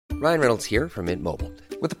Ryan Reynolds here from Mint Mobile.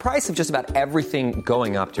 With the price of just about everything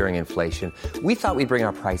going up during inflation, we thought we'd bring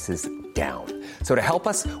our prices down. So to help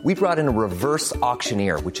us, we brought in a reverse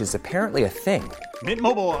auctioneer, which is apparently a thing. Mint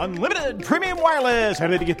Mobile Unlimited Premium Wireless. How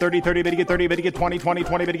to get 30, 30, bit to get 30, bit to get 20, 20,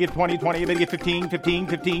 20, bit to get 20, 20, bit to get 15, 15,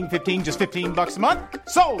 15, 15, just $15 a month?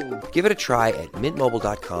 Sold! Give it a try at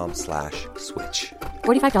mintmobile.com/switch.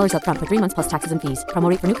 $45 up front for 3 months plus taxes and fees. Promo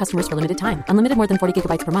rate for new customers for limited time. Unlimited more than 40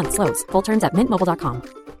 gigabytes per month. Slows full terms at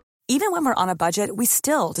mintmobile.com. Even when we're on a budget, we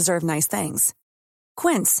still deserve nice things.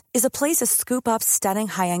 Quince is a place to scoop up stunning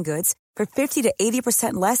high-end goods for 50 to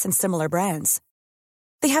 80% less than similar brands.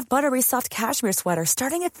 They have buttery soft cashmere sweaters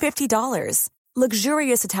starting at $50,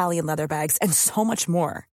 luxurious Italian leather bags, and so much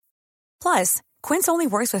more. Plus, Quince only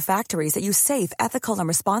works with factories that use safe, ethical, and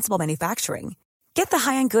responsible manufacturing. Get the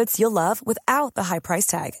high-end goods you'll love without the high price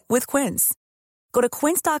tag with Quince. Go to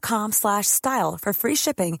quince.com/style for free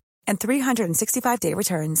shipping and 365-day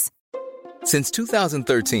returns. Since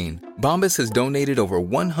 2013, Bombas has donated over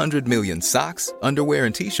 100 million socks, underwear,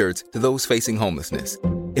 and T-shirts to those facing homelessness.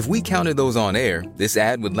 If we counted those on air, this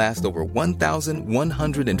ad would last over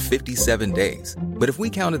 1,157 days. But if we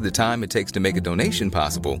counted the time it takes to make a donation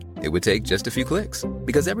possible, it would take just a few clicks.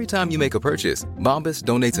 Because every time you make a purchase, Bombas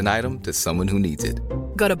donates an item to someone who needs it.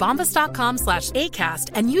 Go to bombas.com/ACAST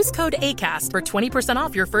and use code ACAST for 20%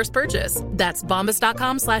 off your first purchase. That's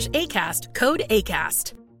bombas.com/ACAST, code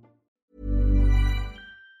ACAST.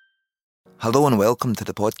 Hello and welcome to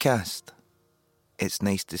the podcast. It's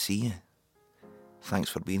nice to see you. Thanks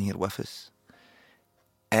for being here with us.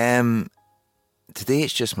 Today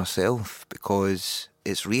it's just myself because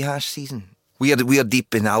it's Rehash season. We are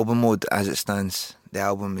deep in album mode as it stands. The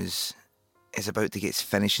album is about to get its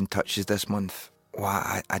finishing touches this month.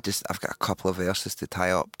 Wow, I've got a couple of verses to tie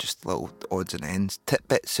up, just little odds and ends,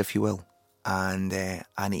 tidbits if you will. And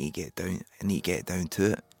I need to get down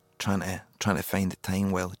to it. Trying to find the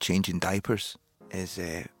time while changing diapers is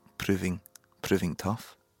proving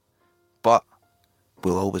tough. But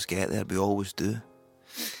we'll always get there. We always do.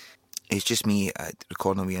 It's just me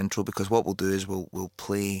recording a wee intro because what we'll do is we'll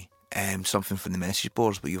play something from the message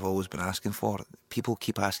boards, what you've always been asking for. People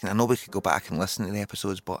keep asking. I know we could go back and listen to the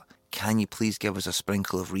episodes, but can you please give us a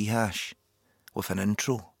sprinkle of Rehash with an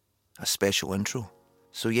intro, a special intro?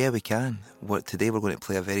 So yeah, we can. Today we're going to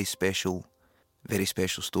play a very special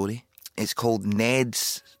story. It's called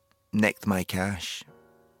Neds Nicked My Cash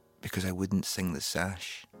because I wouldn't sing the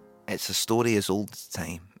Sash. It's a story as old as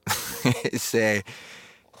time. It's a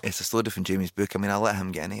story from Jamie's book. I mean, I'll let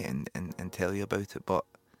him get in it and tell you about it, but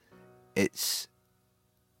it's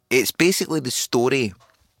basically the story.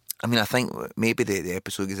 I mean, I think maybe the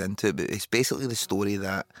episode gets into it, but it's basically the story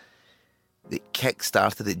that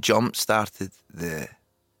jump-started the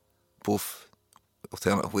both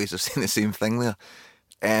alternative ways of saying the same thing there,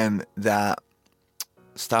 that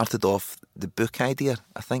started off the book idea.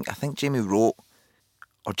 I think Jamie wrote,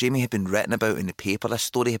 or Jamie had been written about in the paper. This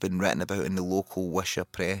story had been written about in the local Wisher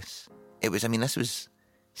press. This was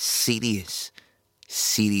serious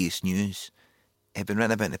news. It had been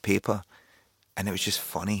written about in the paper, and it was just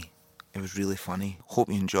funny. It was really funny. Hope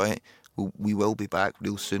you enjoy it. We will be back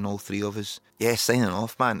real soon, all three of us. Yeah, signing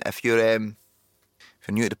off, man. If you're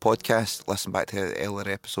new to the podcast, listen back to the earlier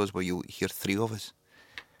episodes where you'll hear three of us.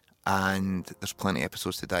 And there's plenty of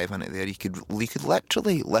episodes to dive into there. You could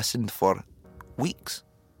literally listen for weeks,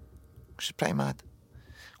 which is pretty mad.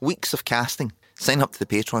 Weeks of casting. Sign up to the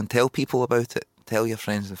Patreon. Tell people about it. Tell your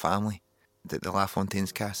friends and family that the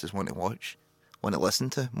LaFontaine's cast is one to watch, one to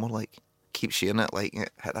listen to. More like, keep sharing it, liking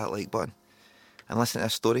it, hit that like button. And listen to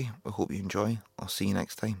this story. We hope you enjoy. I'll see you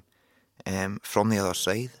next time. From the other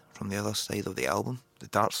side of the album, the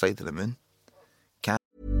dark side of the moon.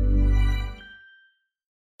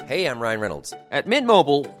 Hey, I'm Ryan Reynolds. At Mint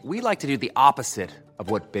Mobile, we like to do the opposite of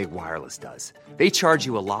what Big Wireless does. They charge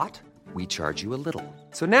you a lot, we charge you a little.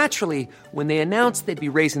 So naturally, when they announced they'd be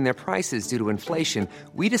raising their prices due to inflation,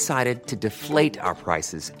 we decided to deflate our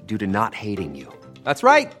prices due to not hating you. That's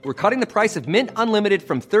right. We're cutting the price of Mint Unlimited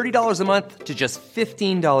from $30 a month to just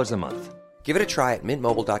 $15 a month. Give it a try at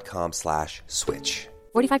mintmobile.com/switch.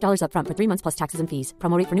 $45 up front for 3 months plus taxes and fees.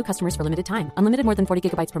 Promo rate for new customers for limited time. Unlimited more than 40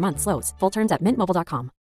 gigabytes per month. Slows full terms at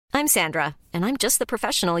mintmobile.com. I'm Sandra, and I'm just the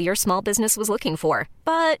professional your small business was looking for.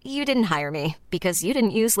 But you didn't hire me because you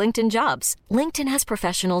didn't use LinkedIn Jobs. LinkedIn has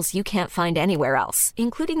professionals you can't find anywhere else,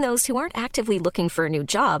 including those who aren't actively looking for a new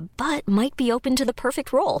job, but might be open to the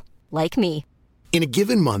perfect role, like me. In a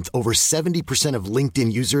given month, over 70% of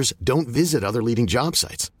LinkedIn users don't visit other leading job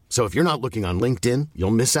sites. So if you're not looking on LinkedIn,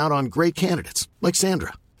 you'll miss out on great candidates like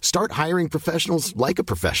Sandra. Start hiring professionals like a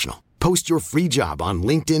professional. Post your free job on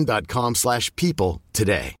linkedin.com/people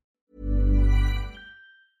today.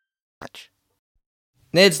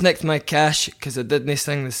 Neds nicked my cash because I didn't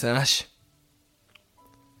sing the Sash.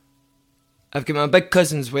 I've got my big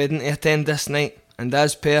cousin's wedding to attend this night, and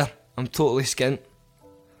as per, I'm totally skint.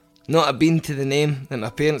 Not a bean to the name that my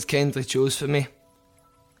parents kindly chose for me.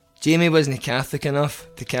 Jamie wasn't Catholic enough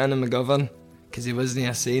to canon McGovern because he wasn't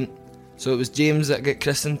a saint, so it was James that got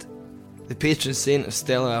christened, the patron saint of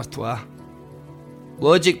Stella Artois.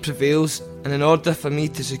 Logic prevails, and in order for me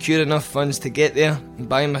to secure enough funds to get there and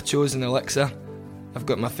buy my chosen elixir, I've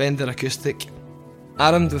got my Fender acoustic.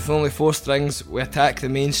 Armed with only 4 strings, we attack the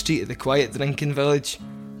main street of the quiet drinking village.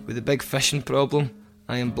 With a big fishing problem,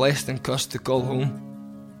 I am blessed and cursed to call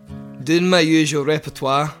home. Doing my usual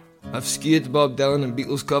repertoire, I've skewed Bob Dylan and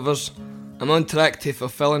Beatles covers. I'm on track to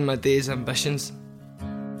fulfilling my day's ambitions.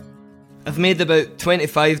 I've made about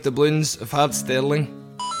 25 doubloons of hard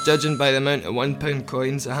sterling, judging by the amount of £1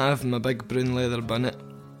 coins I have in my big brown leather bonnet.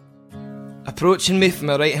 Approaching me from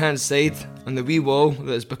my right hand side, on the wee wall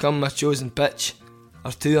that has become my chosen pitch,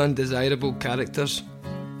 are 2 undesirable characters.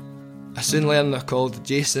 I soon learn they're called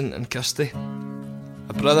Jason and Kirsty,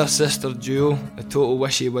 a brother-sister duo of total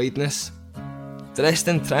wishy-wideness. Dressed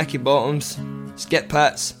in tracky bottoms, skip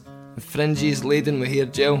hats, and fringes laden with hair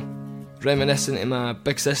gel, reminiscent of my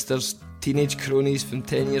big sister's teenage cronies from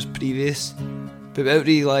 10 years previous, but without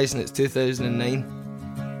realising it's 2009,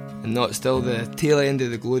 and not still the tail end of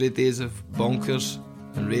the glory days of bonkers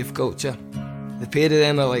and rave culture. The pair of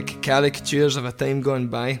them are like caricatures of a time gone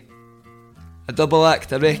by. A double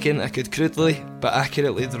act I reckon I could crudely but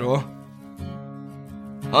accurately draw.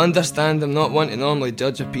 I understand I'm not one to normally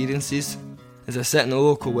judge appearances, as I sit in the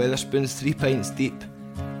local Wetherspoons 3 pints deep,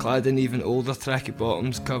 clad in even older tracky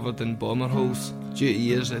bottoms covered in bomber holes due to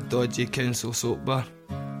years of dodgy council soap bar.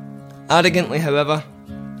 Arrogantly, however,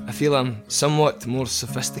 I feel I'm somewhat more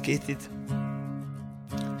sophisticated.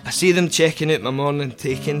 I see them checking out my morning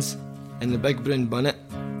takings in the big brown bonnet,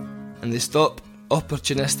 and they stop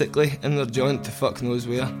opportunistically in their joint to fuck knows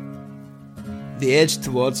where. They edge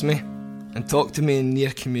towards me and talk to me in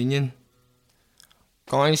near communion.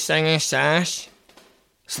 "Going sing a Sash?"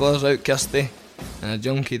 slurs out Kirsty in a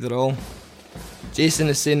junky drawl. Jason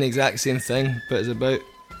is saying the exact same thing, but is about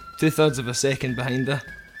 2/3 of a second behind her.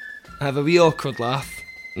 I have a wee awkward laugh,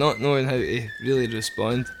 not knowing how to really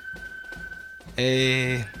respond.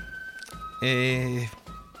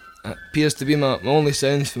 Appears to be my only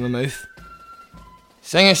sounds from my mouth.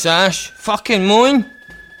 "Sing a Sash, fucking moan!"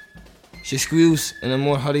 she squeals in a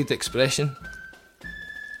more hurried expression.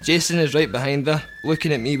 Jason is right behind her,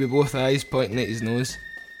 looking at me with both eyes pointing at his nose.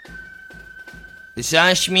 "The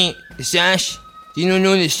Sash, mate, the Sash. Do you not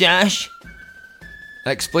know the Sash?"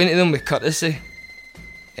 I explain to them with courtesy.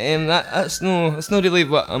 That's not really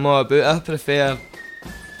what I'm all about. I prefer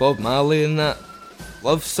Bob Marley and that,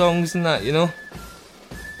 love songs and that, you know.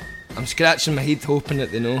 I'm scratching my head hoping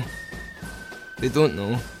that they know. They don't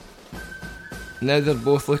know. Now they're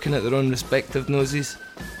both looking at their own respective noses.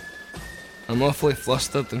 I'm awfully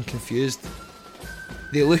flustered and confused.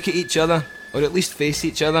 They look at each other, or at least face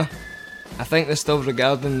each other. I think they're still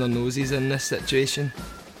regarding their noses in this situation.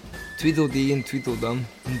 Tweedledee and Tweedledum,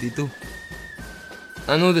 indeedle.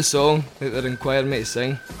 I know the song that they're inquiring me to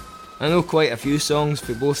sing. I know quite a few songs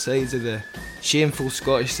for both sides of the shameful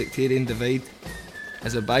Scottish sectarian divide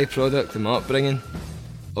as a byproduct of my upbringing,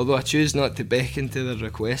 although I choose not to beckon to their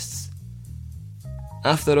requests.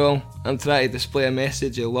 After all, I'm trying to display a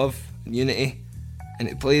message of love and unity, and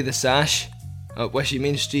to play the Sash up Wishy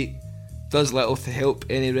Main Street does little to help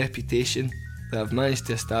any reputation that I've managed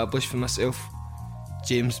to establish for myself.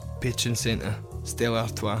 James, patron saint of Stella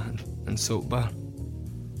Artois and Soap Bar.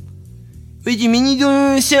 "What do you mean you don't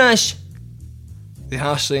know the Sash?" they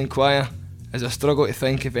harshly inquire as I struggle to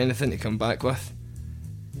think of anything to come back with.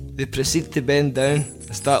 They proceed to bend down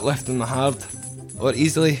and start lifting my hard or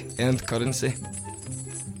easily earned currency.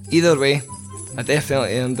 Either way, I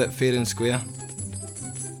definitely earned it fair and square.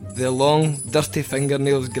 Their long, dirty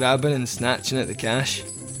fingernails grabbing and snatching at the cash,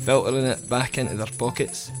 filtering it back into their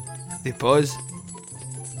pockets. They pause,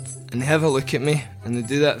 and they have a look at me, and they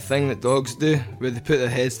do that thing that dogs do, where they put their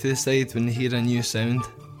heads to the side when they hear a new sound.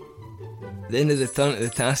 Then they return to the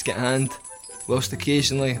task at hand, whilst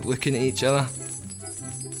occasionally looking at each other.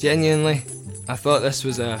 Genuinely, I thought this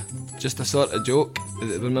was just a sort of joke that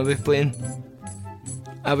they were maybe playing.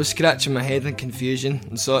 I was scratching my head in confusion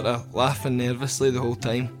and sort of laughing nervously the whole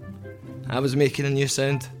time. I was making a new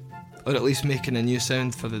sound, or at least making a new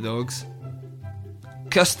sound for the dogs.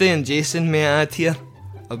 Kirsty and Jason, may I add here,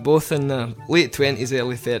 are both in their late 20s,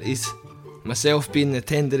 early 30s, myself being the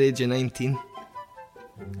tender age of 19.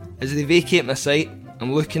 As they vacate my sight,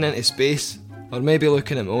 I'm looking into space, or maybe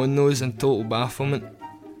looking at my own nose in total bafflement.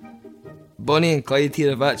 Bonnie and Clyde here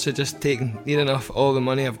have actually just taken near enough all the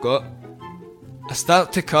money I've got. I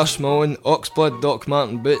start to curse my own Oxblood Doc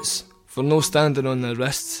Marten boots for no standing on their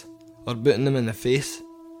wrists or booting them in the face.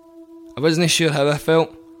 I wasn't sure how I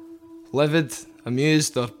felt, livid,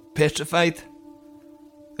 amused or petrified.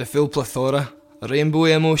 The full plethora, rainbow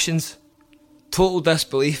emotions. Total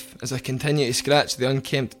disbelief as I continue to scratch the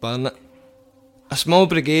unkempt barnet. A small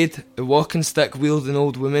brigade of walking stick wielding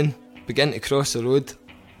old women begin to cross the road.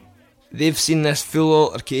 They've seen this full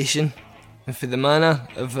altercation, and for the manner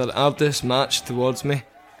of their arduous march towards me,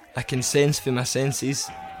 I can sense for my senses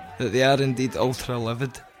that they are indeed ultra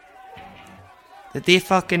livid. Did they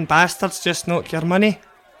fucking bastards just knock your money?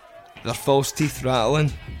 Their false teeth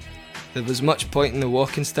rattling. There was much pointing the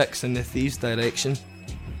walking sticks in the thieves' direction.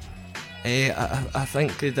 I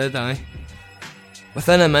think they did, aye.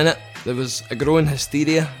 Within a minute, there was a growing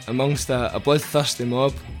hysteria amongst a bloodthirsty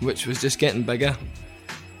mob, which was just getting bigger.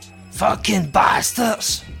 Fucking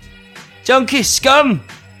bastards! Junkie scum!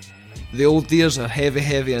 The old dears are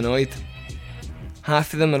heavy annoyed.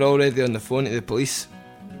 Half of them are already on the phone to the police.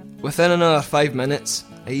 Within another 5 minutes,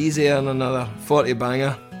 I easy earn another 40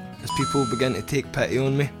 banger as people begin to take pity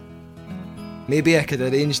on me. Maybe I could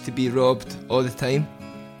arrange to be robbed all the time.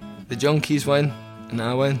 The junkies win, and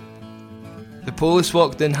I win. The police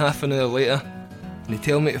walked in half an hour later, and they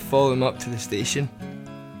tell me to follow them up to the station.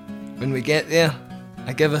 When we get there,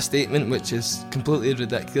 I give a statement which is completely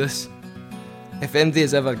ridiculous. If anybody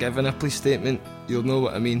has ever given a police statement, you'll know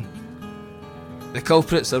what I mean. The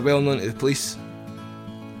culprits are well known to the police,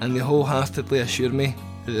 and they wholeheartedly assure me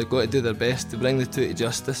that they've got to do their best to bring the two to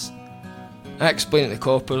justice. I explain to the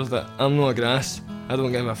coppers that I'm no a grass, I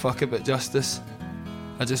don't give a fuck about justice.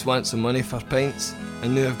 I just want some money for pints,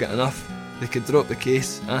 and now I've got enough. They could drop the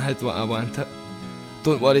case, I had what I wanted.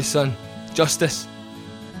 Don't worry son, justice.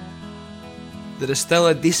 There is still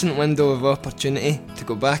a decent window of opportunity to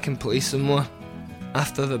go back and play some more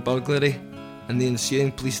after the burglary and the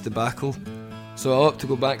ensuing police debacle, so I opt to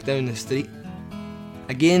go back down the street.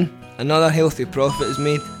 Again, another healthy profit is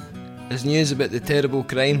made, as news about the terrible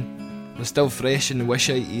crime was still fresh in the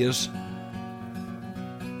wish-eyed ears.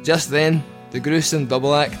 Just then, the gruesome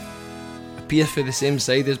double act appear for the same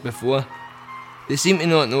side as before. They seem to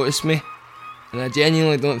not notice me, and I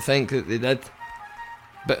genuinely don't think that they did.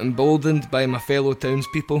 But emboldened by my fellow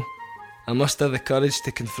townspeople, I muster the courage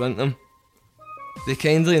to confront them. They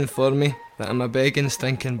kindly inform me that I'm a begging,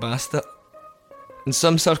 stinking bastard. In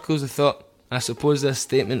some circles of thought, I suppose this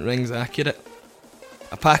statement rings accurate.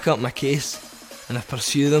 I pack up my case and I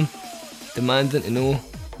pursue them, demanding to know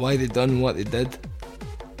why they done what they did.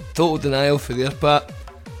 Total denial for their part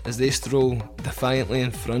as they stroll defiantly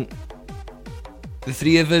in front. The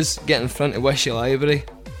three of us get in front of Wishy Library,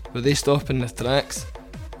 where they stop in their tracks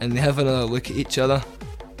and they have another look at each other.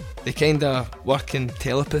 They kinda work in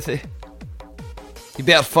telepathy. You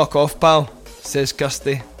better fuck off, pal, says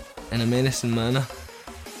Kirsty in a menacing manner.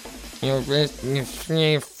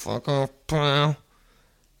 You fuck off, pal,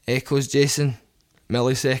 echoes Jason,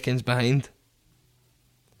 milliseconds behind.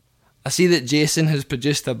 I see that Jason has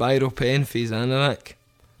produced a biro pen for his anorak.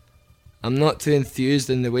 I'm not too enthused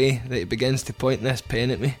in the way that he begins to point this pen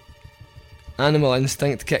at me. Animal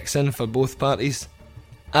instinct kicks in for both parties.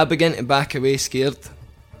 I begin to back away scared,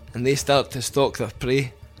 and they start to stalk their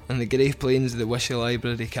prey on the grey plains of the Wishy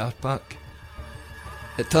Library car park.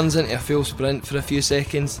 It turns into a full sprint for a few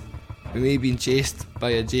seconds, with me being chased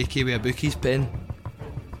by a JK with a bookie's pen.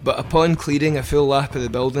 But upon clearing a full lap of the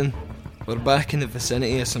building, we're back in the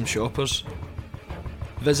vicinity of some shoppers.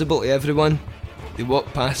 Visible to everyone, they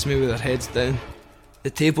walk past me with their heads down. The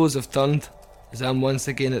tables have turned as I'm once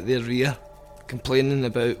again at their rear, complaining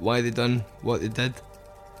about why they done what they did.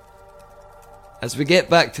 As we get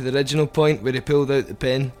back to the original point where he pulled out the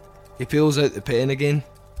pen, he pulls out the pen again.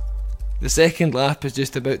 The second lap is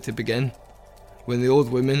just about to begin, when the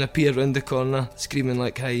old women appear round the corner, screaming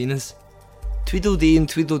like hyenas. Tweedledee and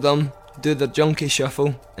Tweedledum do their junkie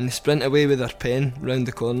shuffle, and they sprint away with their pen round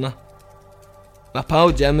the corner. My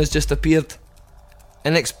pal Jim has just appeared,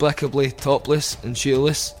 inexplicably topless and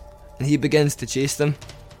shoeless, and he begins to chase them.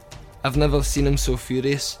 I've never seen him so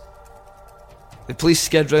furious. The police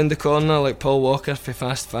skid round the corner like Paul Walker for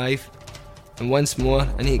Fast 5, and once more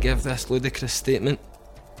I need to give this ludicrous statement.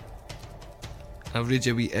 I'll read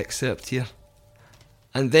you a wee excerpt here.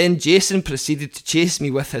 And then Jason proceeded to chase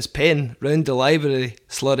me with his pen round the library,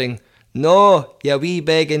 slurring, "No, you wee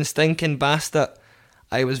begging stinking bastard.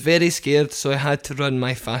 I was very scared, so I had to run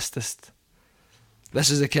my fastest." This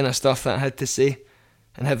is the kind of stuff that I had to say,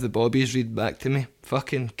 and have the bobbies read back to me.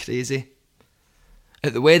 Fucking crazy.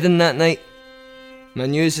 At the wedding that night, my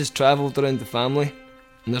news has travelled around the family,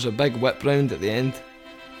 and there's a big whip round at the end,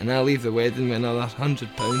 and I leave the wedding with another £100.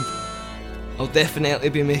 I'll definitely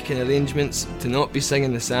be making arrangements to not be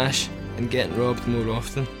singing the Sash and getting robbed more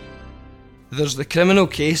often. There's the criminal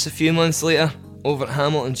case a few months later over at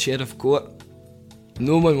Hamilton Sheriff Court.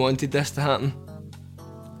 No one wanted this to happen.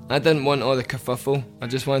 I didn't want all the kerfuffle, I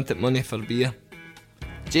just wanted money for beer.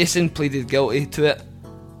 Jason pleaded guilty to it,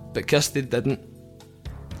 but Kirsty didn't.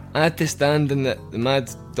 I had to stand in the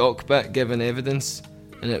mad dock bit giving evidence,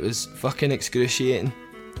 and it was fucking excruciating.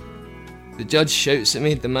 The judge shouts at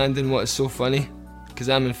me demanding what is so funny, because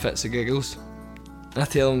I'm in fits of giggles. I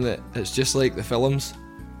tell him that it's just like the films.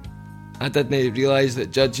 I didn't realise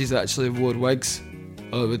that judges actually wore wigs,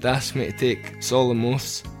 or would ask me to take solemn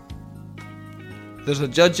oaths. There's a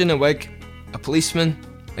judge in a wig, a policeman,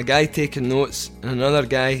 a guy taking notes, and another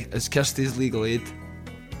guy as Kirsty's legal aid.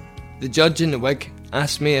 The judge in the wig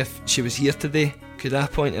asked me if she was here today, could I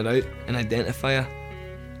point her out and identify her.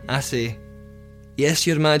 I say, "Yes,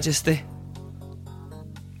 Your Majesty."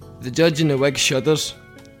 The judge in the wig shudders,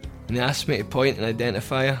 and he asks me to point and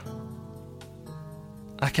identify her.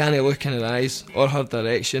 I can't look in her eyes or her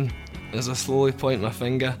direction as I slowly point my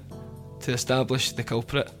finger to establish the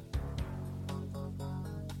culprit.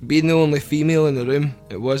 Being the only female in the room,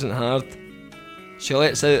 it wasn't hard. She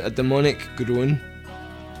lets out a demonic groan.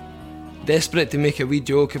 Desperate to make a wee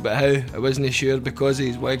joke about how I wasn't sure because of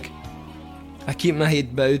his wig, I keep my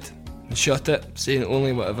head bowed and shut it, saying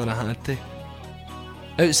only whatever I had to.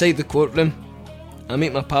 Outside the courtroom, I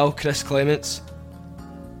meet my pal Chris Clements.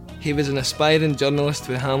 He was an aspiring journalist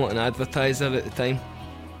with Hamilton Advertiser at the time,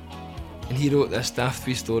 and he wrote this daft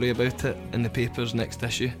wee story about it in the paper's next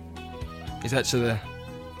issue. He's actually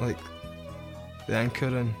the anchor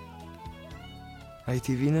on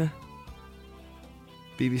ITV now?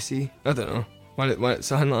 BBC? I don't know. What,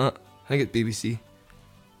 something like that. I think it's BBC.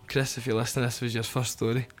 Chris, if you're listening, this was your first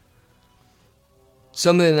story.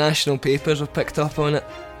 Some of the national papers have picked up on it.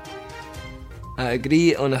 I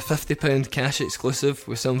agree on a £50 cash exclusive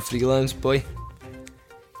with some freelance boy.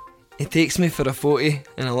 He takes me for a 40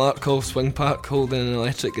 in a Larkhall swing park holding an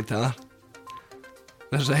electric guitar.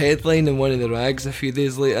 There's a headline in one of the rags a few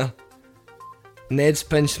days later. Neds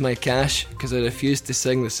pinched my cash because I refused to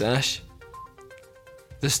sing the Sash.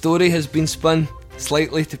 The story has been spun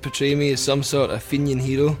slightly to portray me as some sort of Fenian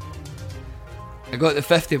hero. I got the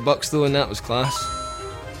 $50 though, and that was class.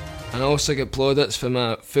 And I also got plaudits from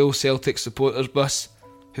a full Celtic supporters bus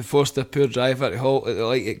who forced a poor driver to halt at the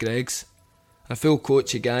light at Greg's. A full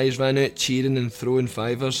coach of guys ran out cheering and throwing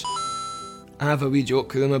fivers. I have a wee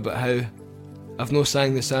joke with them about how I've no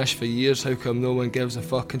sang the Sash for years, how come no one gives a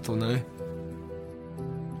fuck until now.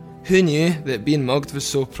 Who knew that being mugged was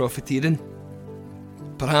so profiteering?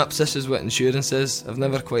 Perhaps this is what insurance is. I've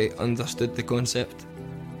never quite understood the concept.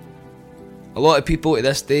 A lot of people to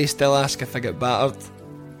this day still ask if I get battered.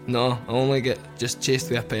 No, I only get just chased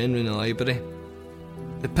with a pen in the library.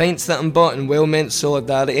 The pints that I'm bought in well-meant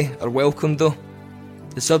solidarity are welcome though.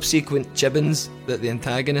 The subsequent chibbins that the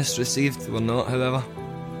antagonists received were not, however.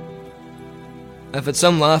 I've had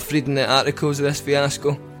some laugh reading the articles of this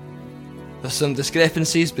fiasco. There's some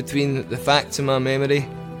discrepancies between the facts in my memory,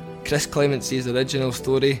 Chris Clemency's original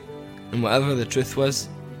story, and whatever the truth was.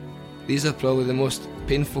 These are probably the most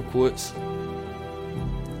painful quotes.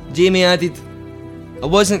 Jamie added, "I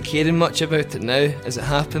wasn't caring much about it now as it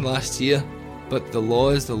happened last year, but the law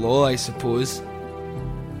is the law, I suppose."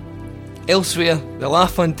 Elsewhere, the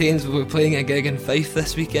LaFontaines will be playing a gig in Fife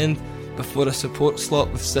this weekend before a support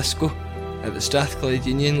slot with Cisco at the Strathclyde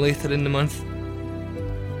Union later in the month.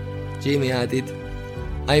 Jamie added,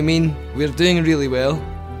 "I mean, we're doing really well.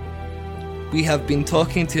 We have been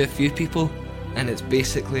talking to a few people, and it's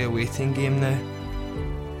basically a waiting game now."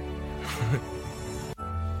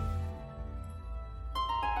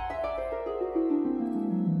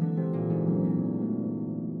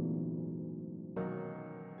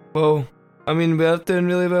 Well, I mean, we're doing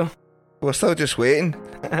really well. We're still just waiting.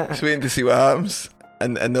 Just waiting to see what happens.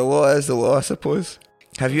 And the law is the law, I suppose.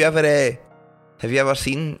 Have you ever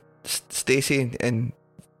seen Stacey and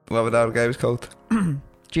whatever that other guy was called?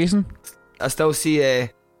 Jason? I still see the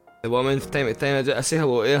woman from time to time. I say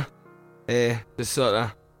hello to her. Just sort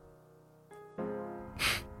of,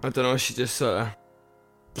 I don't know, she just sort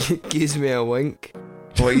of gives me a wink.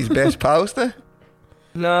 What, his best pals do?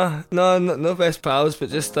 No best pals, but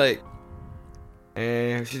just like,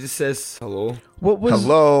 she just says hello. What was...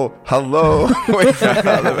 Hello. What's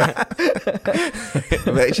that?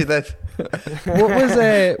 I bet she did.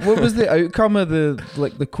 What was the outcome of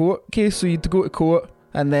the court case? So you had to go to court,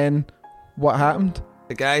 and then what happened?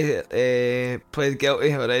 The guy pled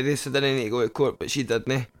guilty already, so didn't need to go to court, but she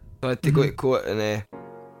didn't. So I had to go to court, and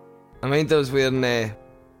I mind I was wearing I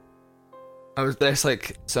was dressed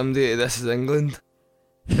like somebody at This Is England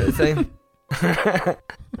at the time.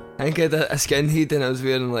 I think I had a skinhead and I was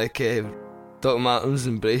wearing like Doc Martens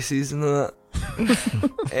and braces and all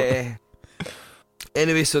that.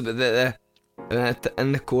 Anyway, so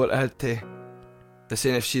in the court I had to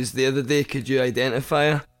saying if she's there the day, could you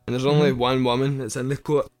identify her? And there's only one woman that's in the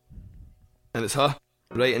court, and it's her,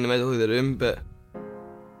 right in the middle of the room. But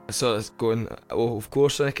I saw it going, oh, of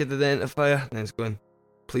course I could identify her. And it's going,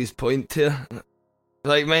 please point to her.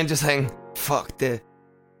 Like, mine just thinking, fuck,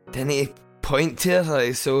 didn't he point to her?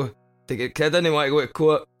 Like, so, I didn't want to go to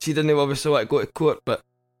court. She didn't obviously want to go to court, but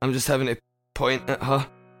I'm just having to point at her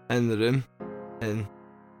in the room. And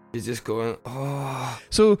she's just going, oh.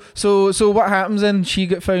 So what happens then? She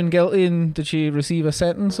got found guilty, and did she receive a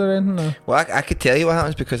sentence or anything? Or? Well, I could tell you what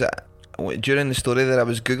happens, because during the story that I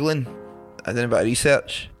was Googling, I did a bit of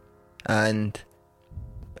research, and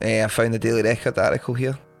I found the Daily Record article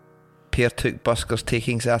here. Pair took busker's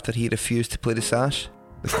takings after he refused to play the sash,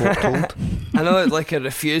 the court told. I know, it's like I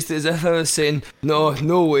refused, as if I was saying, no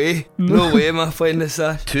way am I playing the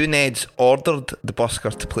sash. Two Neds ordered the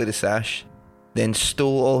busker to play the sash, then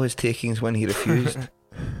stole all his takings when he refused.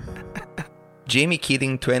 Jamie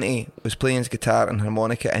Keating, 20, was playing his guitar and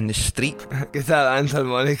harmonica in the street. Guitar and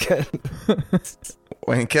harmonica.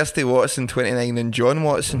 When Kirsty Watson, 29, and John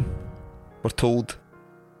Watson were told,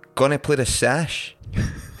 gonna play the sash,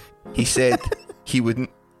 he said he wouldn't.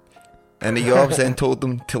 And the Yobs then told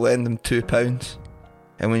them to lend him £2.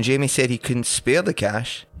 And when Jamie said he couldn't spare the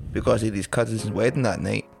cash because he had his cousin's wedding that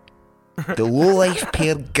night, the low-life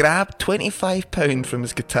pair grabbed £25 from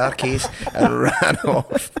his guitar case and ran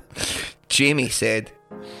off. Jamie said,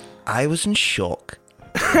 I was in shock.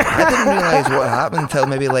 I didn't realise what happened until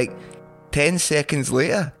maybe like 10 seconds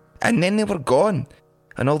later. And then they were gone.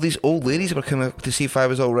 And all these old ladies were coming up to see if I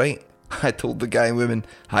was alright. I told the guy and women,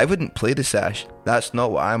 I wouldn't play the sash. That's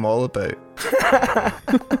not what I'm all about.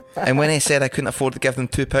 And when I said I couldn't afford to give them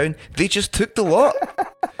 £2, they just took the lot.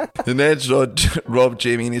 The Neds robbed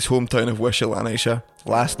Jamie in his hometown of Wishaw, Lanarkshire,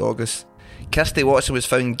 last August. Kirsty Watson was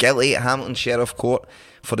found guilty at Hamilton Sheriff Court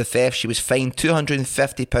for the theft. She was fined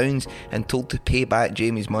 £250 and told to pay back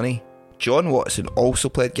Jamie's money. John Watson also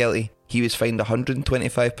pled guilty. He was fined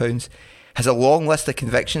 £125. Has a long list of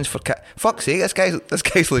convictions for fuck's sake, this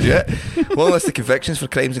guy's legit. Long list of convictions for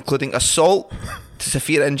crimes including assault to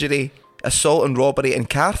severe injury, assault and robbery, and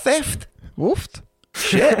car theft. Woofed.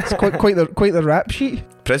 Shit, it's quite the rap sheet.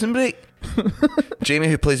 Prison Break. Jamie,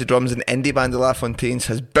 who plays the drums in the indie band the La Fontaines,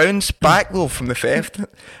 has bounced back though from the theft,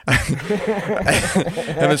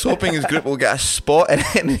 and is hoping his group will get a spot in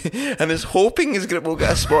it. And is hoping his group will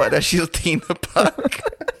get a spot in this year's Tina Park.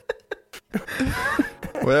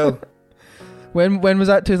 Well. When was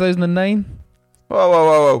that? 2009?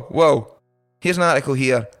 Whoa. Here's an article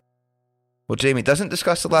here. Well, Jamie doesn't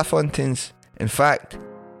discuss the La Fontaines. In fact,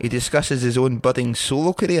 he discusses his own budding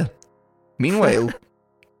solo career. Meanwhile,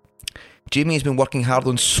 Jamie has been working hard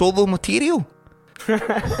on solo material.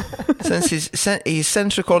 He's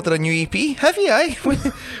since recorded a new EP. Have you,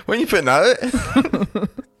 when you putting that out?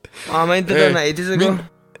 I mean, did that ages ago.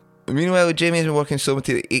 Meanwhile, Jamie has been working solo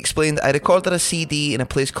material. He explained, I recorded a CD in a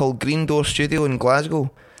place called Green Door Studio in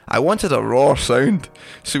Glasgow. I wanted a raw sound,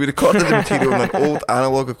 so we recorded the material on an old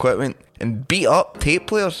analogue equipment and beat up tape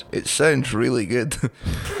players. It sounds really good.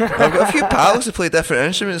 I've got a few pals who play different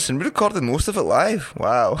instruments and we recorded most of it live.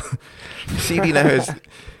 Wow. The CD now has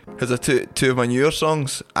two of my newer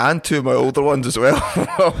songs and two of my older ones as well.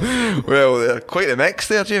 Well, they're quite a mix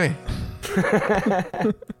there, Jamie.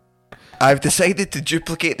 I've decided to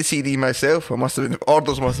duplicate the CD myself.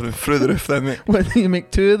 Orders must have been through the roof then, mate. When you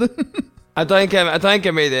make two of them? I don't think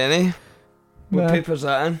I made any. What paper's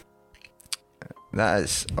that in? That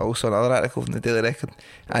is also another article from the Daily Record.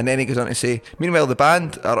 And then he goes on to say, meanwhile the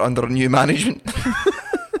band are under new management.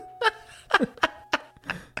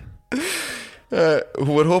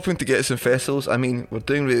 We're hoping to get some festivals. I mean, we're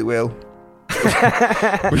doing really well.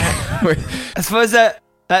 I suppose that's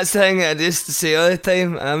the thing that I used to say all the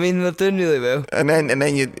time. I mean, we're doing really well. And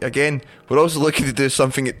then you again, we're also looking to do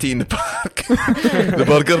something at Tea in the Park. The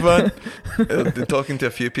Burger Van. They're talking to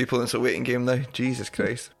a few people and it's a waiting game now. Jesus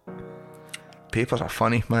Christ. Papers are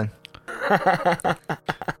funny, man.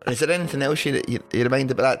 Is there anything else you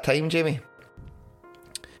remind about that time, Jamie?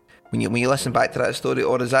 When you listen back to that story,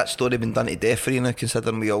 or has that story been done to death for you now,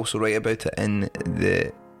 considering we also write about it in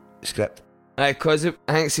the script? I think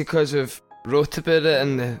it's because we've wrote about it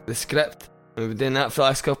in the script. We've been doing that for the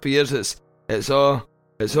last couple of years. It's all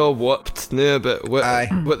warped now about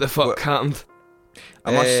what the fuck happened.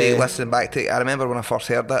 I must say, listening back to it, I remember when I first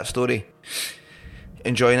heard that story,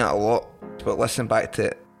 enjoying it a lot, but listening back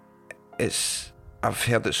to it, I've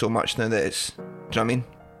heard it so much now that it's, do you know what I mean?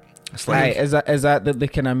 It's like, is that the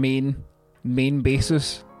kind of main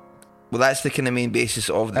basis? well, that's the kind of main basis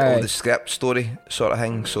of the script story sort of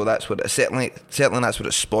thing. So that's what certainly that's what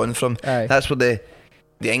it spawned from. Aye. That's what the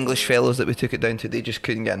English fellows that we took it down to, they just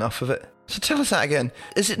couldn't get enough of it. So tell us that again.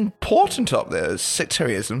 Is it important up there,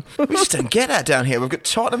 sectarianism? We just don't get that down here. We've got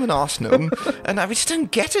Tottenham and Arsenal, and we just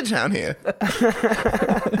don't get it down here.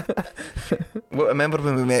 Well, I remember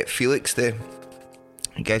when we met Felix, the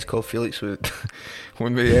guy's called Felix,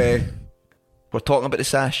 when we were talking about the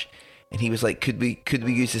Sash, and he was like, "Could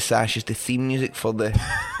we use the Sash as the theme music for that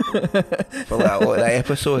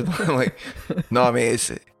episode?" I'm like, "No, mate,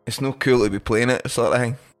 it's no cool to be playing it," sort of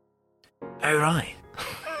thing. Oh right.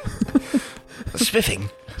 Spiffing.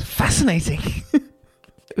 Fascinating.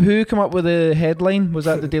 Who came up with the headline? Was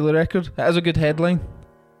that the Daily Record? That is a good headline.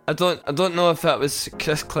 I don't know if that was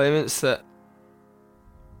Chris Clements, that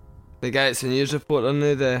the guy that's a news reporter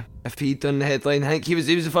now, if he'd done the headline. I think he was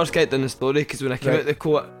the first guy that done the story, because when I came out the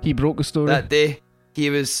court, he broke the story that day. He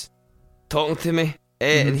was talking to me,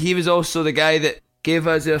 and he was also the guy that gave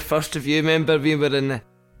us our first review. Remember, we were in the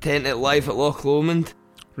tent at Live at Loch Lomond,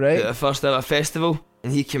 right, at the first ever festival,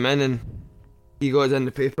 and he came in and he got us in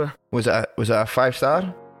the paper. Was it a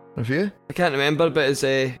 5-star review? I can't remember, but it's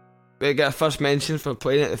we got a first mention for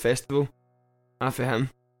playing at the festival after him.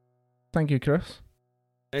 Thank you, Chris.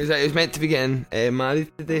 He was meant to be getting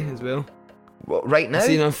married today as well. What, right now?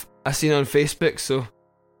 I seen on Facebook, so...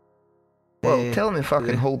 Well, tell him to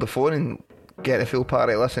fucking hold the phone and get a full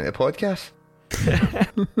party listening to the podcast.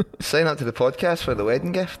 Sign up to the podcast for the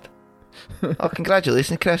wedding gift. Oh,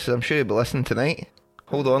 congratulations, Chris. I'm sure you'll be listening tonight.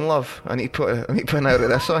 Hold on, love. I need to put an hour of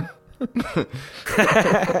this on.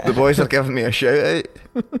 The boys are giving me a shout out.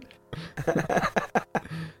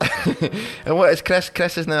 And what is Chris?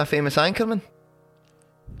 Chris is now a famous anchorman.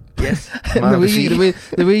 Yes. the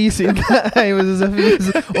way you said that, it was as if he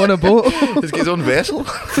was on a boat. He's got his own vessel.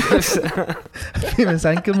 Famous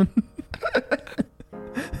anchorman.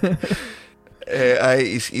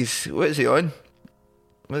 He's what is he on?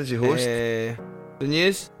 What does he host? The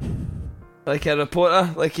news. Like a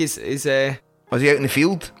reporter. Like he's was he out in the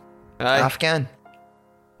field? Aye. Afghan.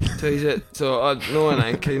 So no an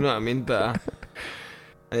anchor, you know what I mean, but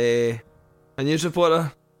a news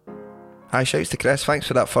reporter. Hi, shouts to Chris. Thanks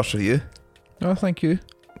for that first review. Oh, thank you.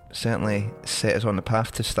 Certainly set us on the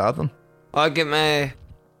path to stardom. I get my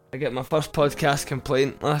first podcast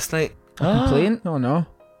complaint last night. Complaint? Oh no.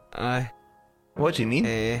 Aye. What do you mean?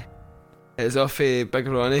 It was off Big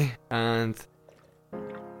Ronnie, and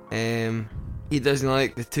he doesn't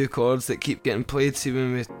like the two chords that keep getting played. See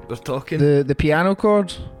when we're talking. The piano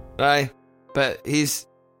chords. Aye, but he's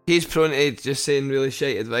prone to just saying really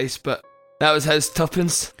shite advice. But that was his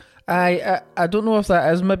tuppence. I don't know if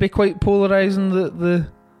that is maybe quite polarising. Do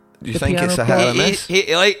you think it's a hit or miss?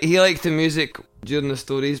 He liked the music during the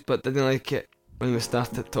stories, but didn't like it when we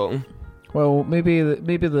started talking. Well, maybe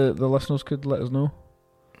the listeners could let us know.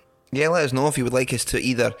 Yeah, let us know if you would like us to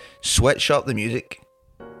either switch up the music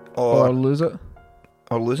or lose it.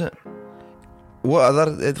 What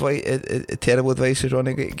other terrible advice did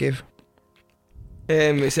Ronnie give?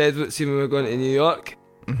 He said, see when we were going to New York,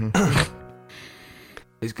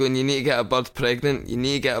 he's going, you need to get a bird pregnant. You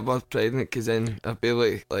need to get a bird pregnant, because then I'll be able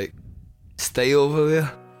to like stay over there.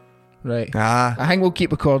 Right. I think we'll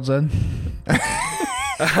keep the chords in.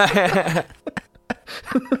 I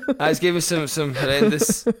just gave us some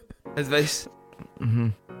horrendous advice.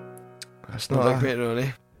 That's not big mate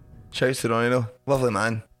Ronnie. Shouts to Ronnie though. Lovely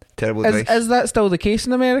man. Terrible advice. Is that still the case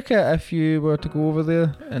in America? If you were to go over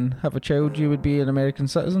there and have a child, you would be an American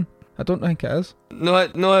citizen? I don't think it is. No, I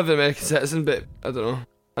have an American citizen, but I don't know.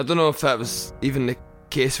 I don't know if that was even the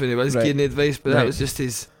case when he was giving the advice, but that was just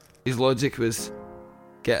his logic was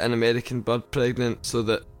get an American bird pregnant so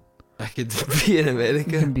that I could be in America.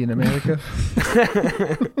 You can be in America.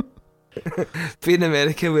 Be in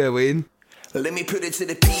America with a Wayne. Let me put it to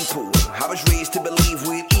the people. I was raised to believe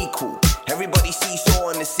we're equal. Everybody seesaw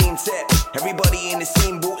on the same set. Everybody in the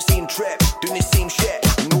same boat, same trip. Doing the same shit.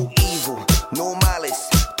 No evil, no malice.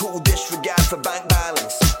 Total disregard for bank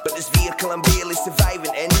balance. But this vehicle I'm barely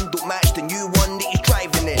surviving in don't match the new one that he's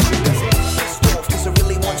driving in. Pissed off cause I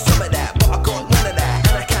really want some of that, but I got none of that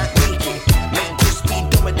and I can't make it. Might just be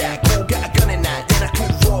done with that. Go get a gun in that, then I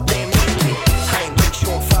could rob them naked. I ain't rich,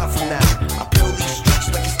 not far from that. I pull these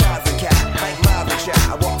streets like a starving cat. I ain't Marvin chat.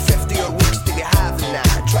 I work 50 or weeks to be having that.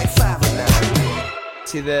 I try 5 of that.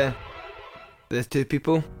 See the two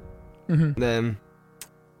people? I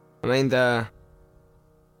mind a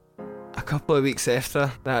couple of weeks after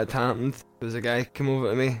that had happened, there was a guy come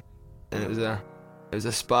over to me, and it was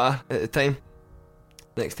a spa at the time,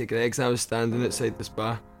 next to Greg's, and I was standing outside the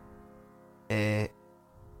spa. A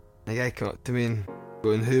guy came up to me and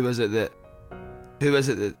going, who was it that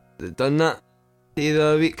done that to you the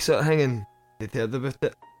other week, sort of thing, and they'd heard about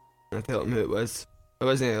it, and I told him who it was. I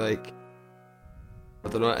wasn't like, I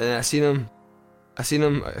don't know, and I seen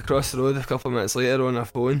him across the road a couple of minutes later on a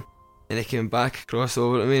phone, and he came back across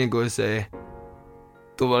over to me and goes,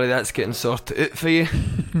 don't worry, that's getting sorted out for you.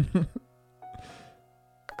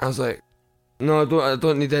 I was like, no, I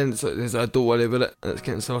don't need any. So he said, don't worry about it, it's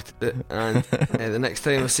getting sorted out. And the next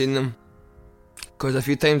time I seen them, because a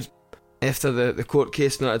few times after the court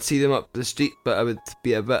case, I'd see them up the street, but I would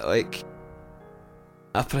be a bit like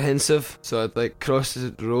apprehensive, so I'd like cross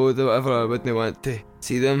the road or whatever. I wouldn't want to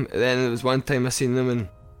see them. And then there was one time I seen them and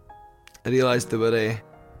I realised they were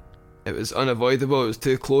it was unavoidable, it was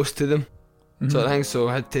too close to them, sort of thing, so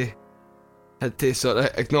I had to sort of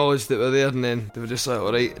acknowledge that we're there, and then they were just like,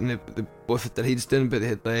 alright, and they both had their heads down, but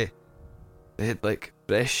they had like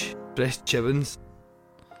fresh chibbins.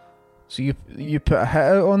 So you put a hit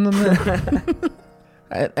out on them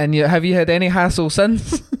then? And have you had any hassle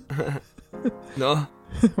since? No.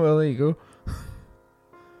 Well, there you go.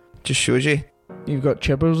 Just shows you. You've got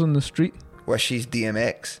chibbers on the street. Wishes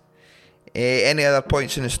DMX. Any other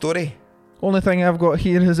points in the story? Only thing I've got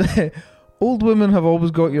here is old women have always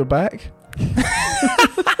got your back.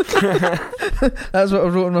 That's what I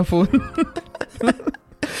wrote on my phone.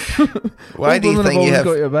 Why do you think you have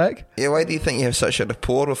got your back? Yeah, why do you think you have such a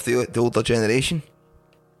rapport with the older generation?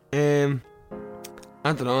 I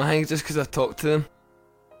don't know. I think just because I talk to them,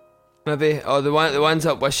 maybe. Or the ones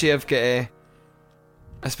that wishy I've got.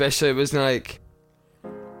 Especially, it wasn't like,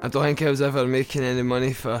 I don't think I was ever making any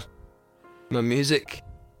money for my music.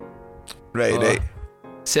 Right.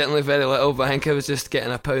 Certainly very little, but I think I was just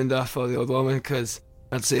getting a pound off for the old woman because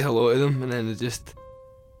I'd say hello to them and then they'd just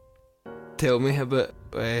tell me about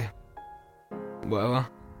whatever.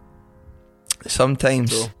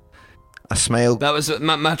 Sometimes so, a smile. That was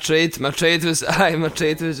my trade. My trade was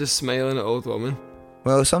just smiling at old woman.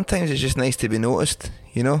 Well, sometimes it's just nice to be noticed,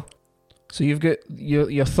 you know. So you've got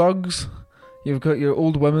your thugs, you've got your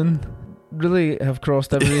old women. Really have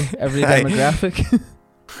crossed every demographic.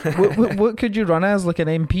 What could you run as, like an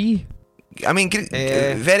MP? I mean,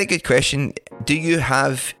 very good question. Do you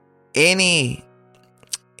have any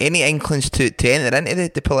inklings to enter into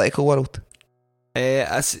the political world?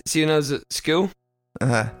 I see when I was at school.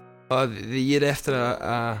 Or the year after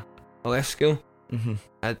I left school,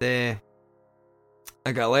 I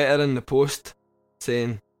got a letter in the post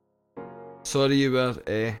saying, sorry, you were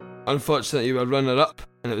unfortunate you were runner up,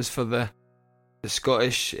 and it was for the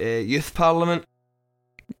Scottish Youth Parliament.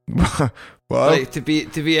 What? Like to be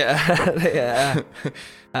at I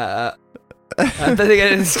didn't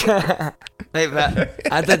get this like that.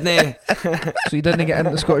 I didn't. So you didn't get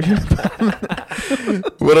into the Scottish Youth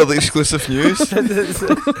Parliament? What are the exclusive news?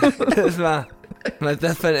 It's my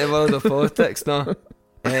different world of politics now.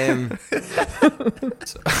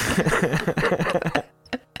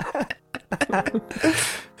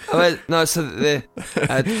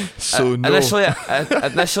 Initially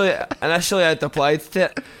I'd applied to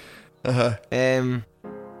it.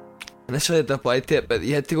 Initially I'd applied to it, but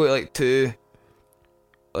you had to go to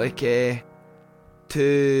like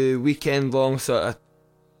two weekend long sort of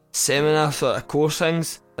seminar sort of course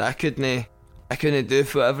things that I couldn't do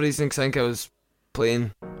for whatever reason, because I think I was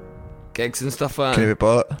playing gigs and stuff like that. Couldn't be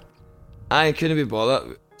bothered. I couldn't be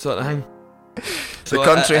bothered, sort of thing. So the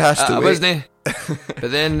country has to wait. Wasn't.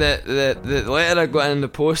 But then the letter I got in the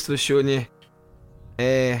post was showing you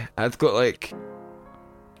I'd got like,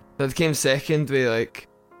 I'd came second with like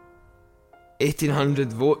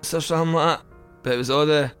 1,800 votes or something like that. But it was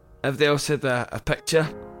everybody else had a picture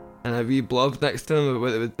and a wee blob next to them about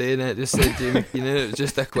what they would do, and it just said Jamie Keenan. It was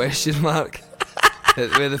just a question mark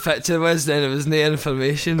where the picture was. Then it was no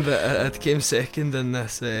information, but I came second in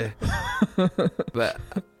this. But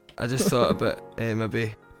I just thought about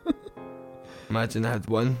maybe imagine I had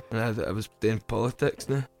won and I was doing politics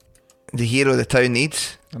now. The hero the town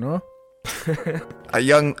needs. I know. a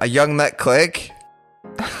young Nick Clegg.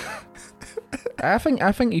 I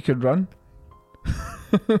think you could run.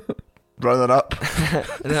 Runner up.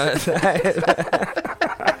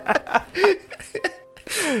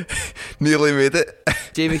 Nearly made it.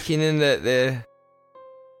 Jamie Keenan, the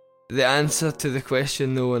answer to the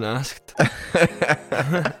question no one asked.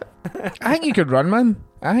 I think you could run, man.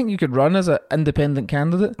 I think you could run as an independent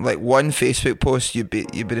candidate. Like one Facebook post, you'd be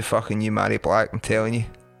the fucking you Mary Black. I'm telling you.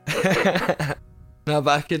 No, but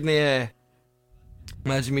I couldn't.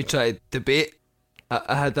 Imagine me trying to debate.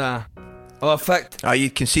 I had a... Oh, in fact...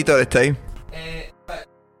 You'd concede all the time.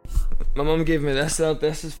 My mum gave me this.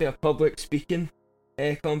 This is for a public speaking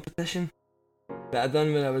competition that I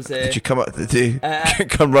done when I was... Did you come up to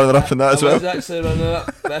come running up in that as well? I was actually running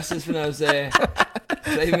up. This is when I was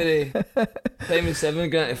primary 7,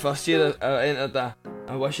 going into first year. I entered a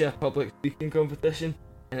Wisha public speaking competition,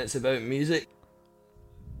 and it's about music.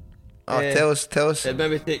 Tell us. It'd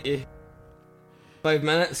maybe take you 5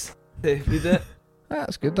 minutes to read it.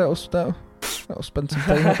 That's good. That'll spend some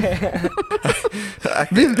time up.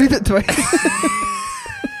 read it twice.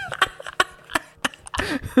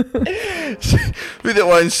 Read it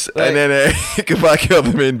once, right. And then go back up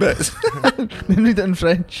the main bits. Then read it in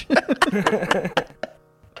French.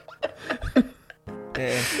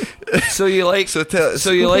 So you like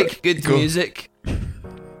good music.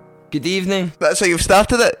 Good evening. That's how you've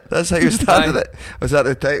started it. Was that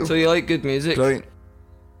the title? So you like good music? Brilliant.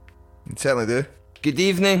 You certainly do. Good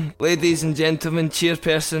evening, ladies and gentlemen,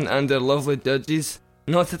 chairperson and their lovely judges.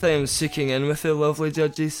 Not that I am seeking in with the lovely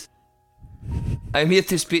judges. I'm here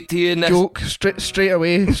to speak to you in this... Joke, straight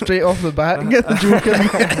away, straight off the bat, get the joke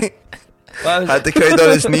in. Had the crowd on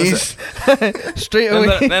his knees. Straight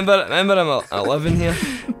away. Remember I'm 11 here.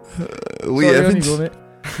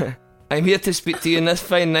 I'm here to speak to you in this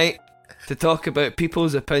fine night to talk about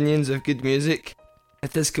people's opinions of good music.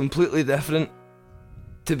 It is completely different.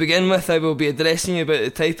 To begin with, I will be addressing you about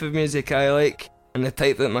the type of music I like and the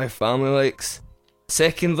type that my family likes.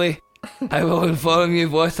 Secondly, I will inform you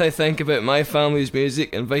of what I think about my family's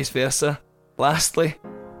music and vice versa. Lastly,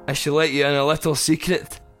 I shall let you in a little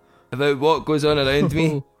secret about what goes on around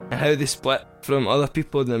me and how they split from other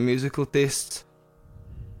people in their musical tastes.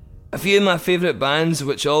 A few of my favourite bands,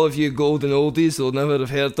 which all of you golden oldies will never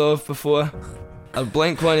have heard of before, are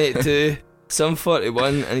Blink-182, Sum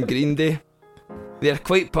 41 and Green Day. They are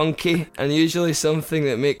quite punky and usually something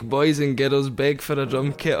that make boys and girls beg for a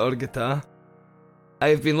drum kit or guitar. I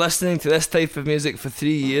have been listening to this type of music for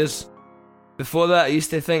 3 years. Before that, I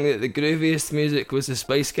used to think that the grooviest music was the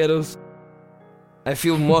Spice Girls. I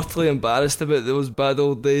feel mortally embarrassed about those bad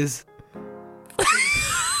old days.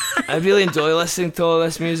 I really enjoy listening to all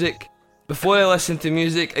this music. Before I listened to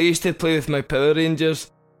music, I used to play with my Power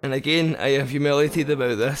Rangers, and again, I am humiliated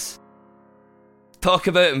about this. Talk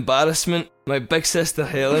about embarrassment, my big sister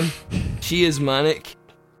Helen, she is manic.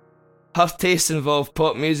 Her tastes involve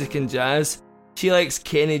pop music and jazz. She likes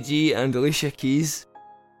Kenny G and Alicia Keys.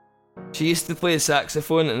 She used to play the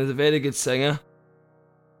saxophone and is a very good singer.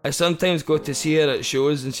 I sometimes go to see her at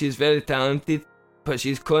shows and she is very talented, but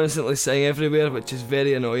she's constantly singing everywhere, which is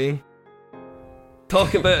very annoying.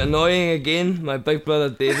 Talk about annoying again, my big brother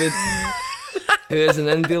David, who is an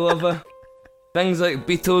indie lover. Things like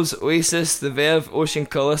Beatles, Oasis, The Verve, Ocean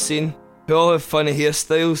Colour Scene, who all have funny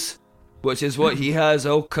hairstyles, which is what he has,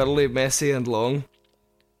 all curly, messy and long.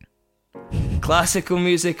 Classical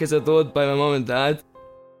music is adored by my mum and dad.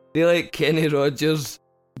 They like Kenny Rogers,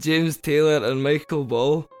 James Taylor and Michael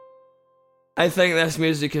Ball. I think this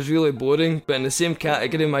music is really boring, but in the same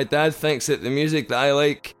category my dad thinks that the music that I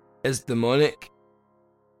like is demonic.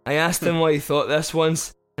 I asked him why he thought this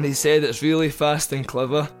once, and he said it's really fast and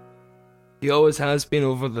clever. He always has been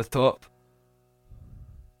over the top.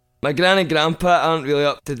 My gran and grandpa aren't really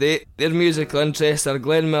up to date. Their musical interests are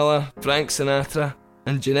Glenn Miller, Frank Sinatra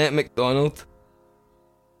and Jeanette MacDonald.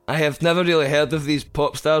 I have never really heard of these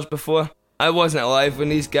pop stars before. I wasn't alive when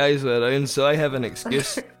these guys were around, so I have an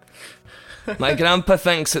excuse. My grandpa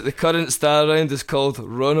thinks that the current star around is called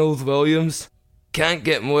Ronald Williams. Can't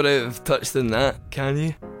get more out of touch than that, can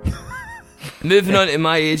you? Moving on to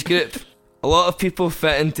my age group, a lot of people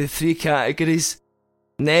fit into 3 categories: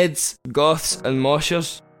 Neds, Goths and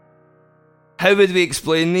Moshers. How would we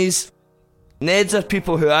explain these? Neds are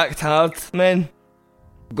people who act hard, men.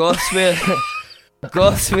 Goths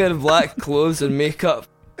wear black clothes and makeup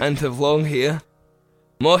and have long hair.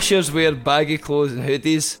 Moshers wear baggy clothes and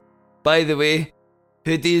hoodies. By the way,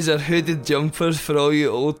 hoodies are hooded jumpers for all you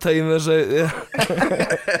old timers out there.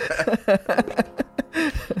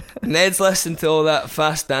 Neds listen to all that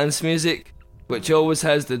fast dance music, which always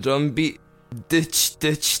has the drum beat. Ditch,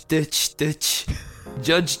 ditch, ditch, ditch.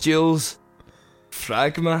 Judge Jules,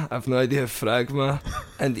 Fragma, I've no idea Fragma,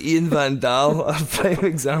 and Ian Van Dahl are prime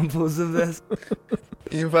examples of this.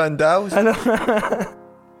 Ian Van Dahl? I know.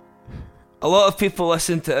 A lot of people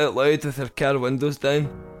listen to it out loud with their car windows down.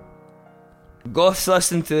 Goths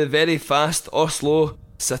listen to the very fast or slow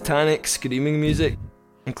satanic screaming music,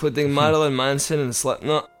 including Marilyn Manson and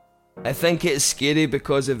Slipknot. I think it is scary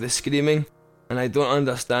because of the screaming, and I don't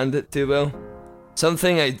understand it too well.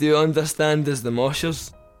 Something I do understand is the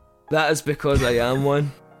moshers. That is because I am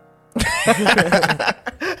one.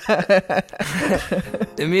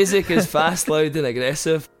 The music is fast, loud and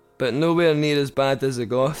aggressive, but nowhere near as bad as the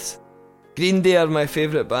Goths. Green Day are my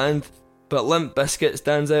favourite band, but Limp Bizkit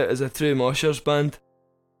stands out as a true moshers band.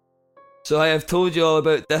 So I have told you all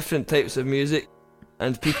about different types of music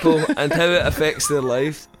and people and how it affects their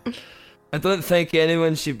lives. I don't think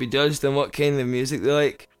anyone should be judged on what kind of music they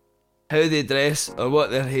like, how they dress, or what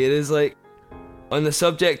their hair is like. On the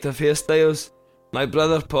subject of hairstyles, my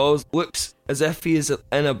brother Paul looks as if he is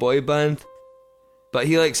in a boy band, but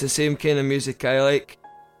he likes the same kind of music I like.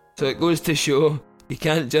 So it goes to show you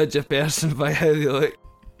can't judge a person by how they look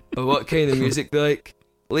or what kind of music they like.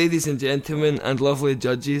 Ladies and gentlemen and lovely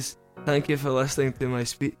judges, thank you for listening to my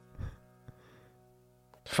speech.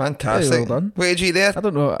 Fantastic. Hey, well done. What age are you there? I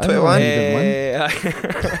don't know. 21?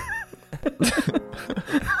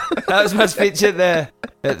 That was my speech at the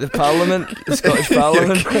Parliament, the Scottish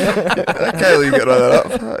Parliament. I can't believe you got runner up.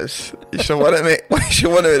 You should win it, mate. You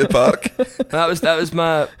should win it at the park. That was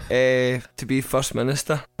my to be First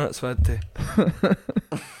Minister. That's what I had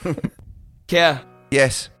to. Kia.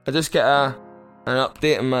 Yes. I just get an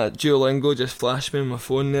update on my Duolingo. Just flashed me on my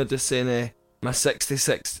phone there, just saying my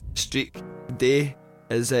 66 streak day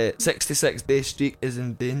is 66 day streak is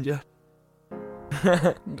in danger.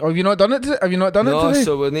 Oh, have you not done it? Have you not done it today? No,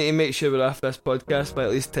 so we need to make sure we're off this podcast by at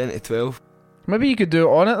least 10 to 12. Maybe you could do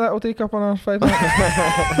it on it. That'll take up another 5 minutes.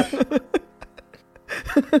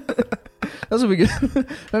 That's what we good.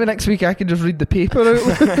 Maybe next week I can just read the paper out.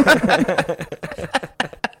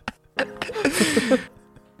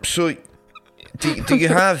 So, do you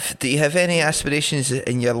have any aspirations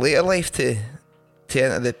in your later life to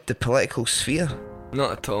enter the political sphere?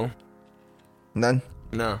 Not at all. None.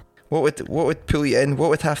 No. What would pull you in? What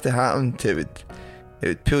would have to happen it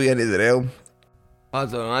would pull you into the realm? I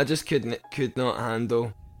don't know. I just could not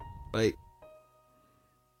handle like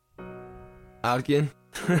arguing.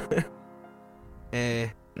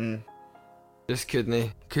 Just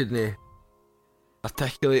couldn't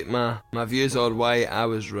articulate my views or why I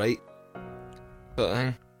was right. Sort of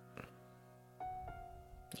thing.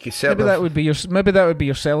 Maybe that would be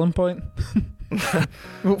your selling point.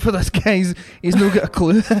 Vote for this guy. He's no got a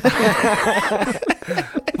clue.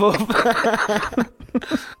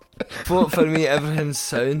 Vote for me. Everything's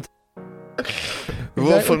sound.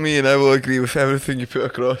 Vote for me, and I will agree with everything you put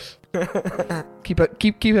across. Keep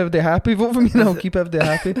everybody happy. Vote for me, and I'll keep everybody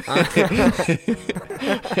happy.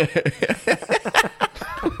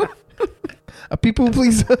 A people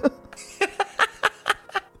pleaser.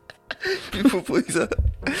 People pleaser.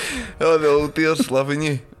 Oh, the old dear's loving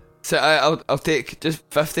you. So I'll take just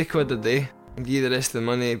 50 quid a day and give the rest of the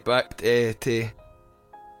money back to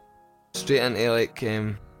straight into like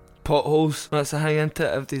potholes. That's a hang into it.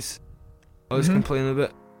 Everybody's always complaining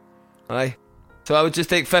about. Aye. So I would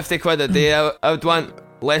just take 50 quid a day. I would want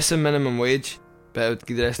less than minimum wage, but I would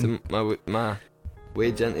give the rest of my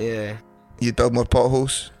wage into. You'd build more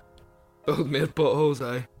potholes. Build more potholes.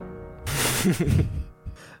 Aye.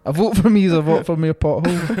 A vote for me is a vote for more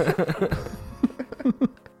potholes.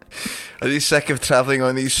 Are you sick of travelling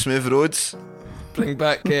on these smooth roads? Bring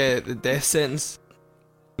back the death sentence.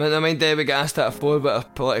 I mind we got asked that before what our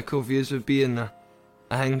political views would be, and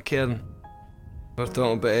I think Karen, we're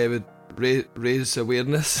talking about would raise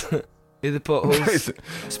awareness of the potholes.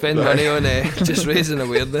 Spend money on just raising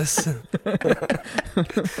awareness.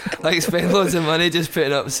 Like spend loads of money just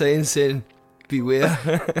putting up signs saying beware.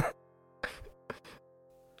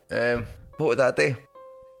 What would that do?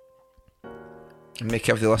 Make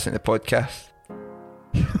everybody listen to the podcast.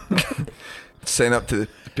 Sign up to the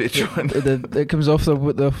Patreon. It comes off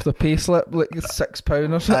the pay slip like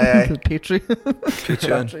 £6 or something. Aye. The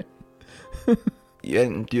Patreon.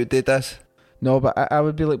 You did this? No, but I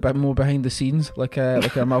would be like more behind the scenes, like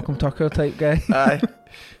a Malcolm Tucker type guy. Aye.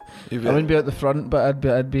 I wouldn't be at the front, but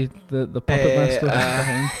I'd be the puppet master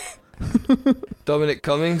behind. Dominic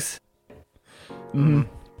Cummings. Mm-hmm.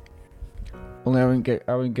 Only I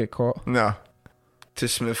wouldn't get caught. No. Too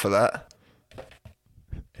smooth for that.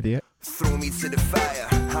 Idiot. Throw me to the fire.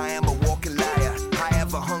 I am a walking liar. I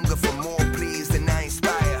have a hunger for more pleas than I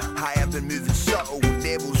inspire. I have been moving subtle with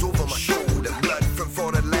devils over my shoulder. Blood from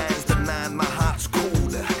foreign lands, the man, my heart's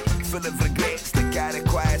colder. Full of regrets that gotta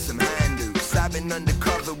require some handouts. I've been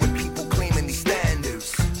undercover with people claiming these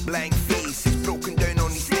standards. Blank faces broken down on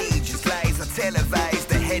these stages. Lies are televised,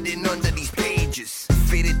 they're heading under these pages.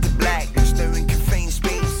 Faded to blackness, now in confined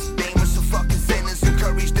space. Demons of fucking sinners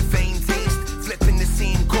encourage the vain taste. Flipping the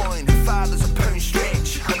same coin, father's a pound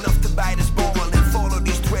stretch. Enough to buy this ball and follow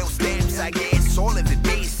these 12 steps. I guess all of it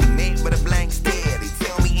basic, mate, with a blank stare. They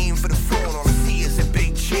tell me aim for the throne, all I see is a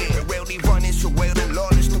big chair.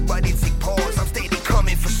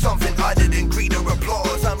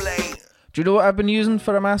 Do you know what I've been using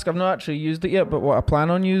for a mask? I've not actually used it yet, but what I plan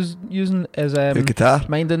on using is your guitar.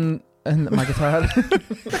 Minding my guitar.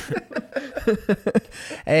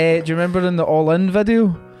 Do you remember in the All In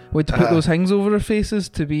video, we had to put those things over our faces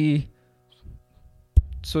to be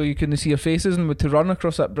so you couldn't see your faces, and we had to run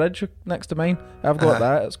across that bridge next to mine. I've got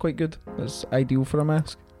that. It's quite good. It's ideal for a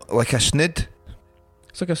mask. Like a snood.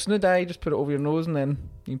 It's like a snood eye. You just put it over your nose and then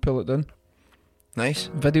you can pull it down. Nice.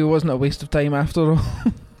 Video wasn't a waste of time after all.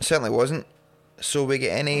 It certainly wasn't. So we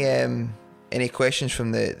get any questions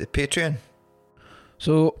from the Patreon?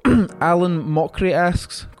 So Alan Mockery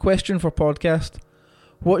asks, question for podcast: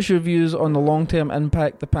 what's your views on the long-term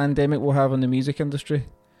impact the pandemic will have on the music industry?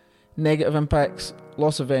 Negative impacts: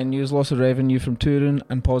 loss of venues, loss of revenue from touring,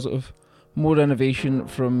 and positive: more innovation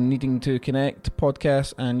from needing to connect,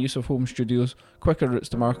 podcasts and use of home studios, quicker routes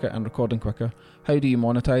to market and recording quicker. How do you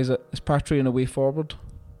monetize it? Is Patreon a way forward?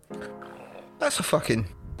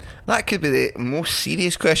 That could be the most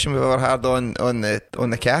serious question we've ever had on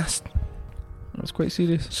the cast. That's quite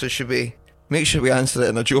serious. So should we make sure we answer it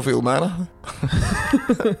in a jovial manner?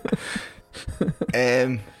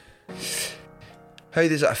 How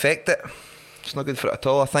does it affect it? It's not good for it at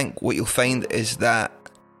all. I think what you'll find is that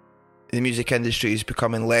the music industry is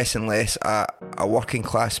becoming less and less a working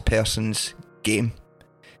class person's game.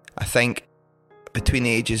 I think between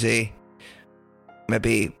the ages of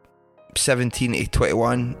maybe 17 to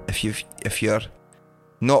 21, if you're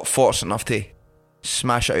not fortunate enough to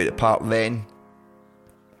smash it out of the park, then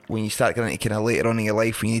when you start getting into kind of later on in your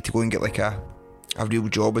life when you need to go and get like a real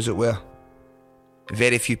job, as it were,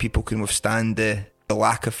 very few people can withstand the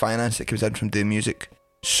lack of finance that comes in from doing music.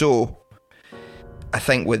 So I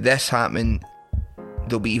think with this happening,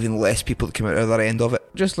 there'll be even less people that come out of the other end of it.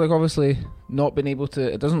 Just like obviously not being able to,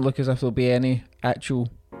 it doesn't look as if there'll be any actual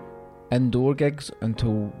indoor gigs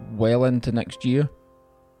until well into next year.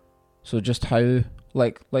 So just how,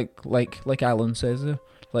 like Alan says there,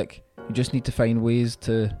 like you just need to find ways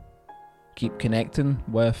to keep connecting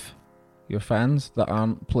with your fans that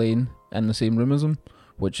aren't playing in the same room as them,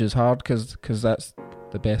 which is hard because that's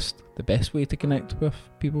the best way to connect with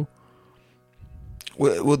people.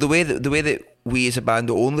 Well, the way that we as a band,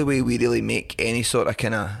 the only way we really make any sort of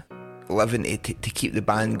kind of living to keep the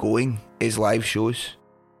band going is live shows.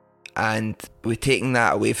 And with taking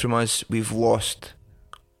that away from us, we've lost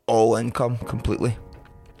all income completely.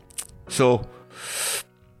 So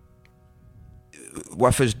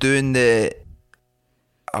with us doing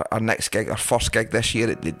our next gig, our first gig this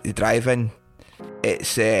year at the drive-in,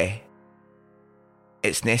 it's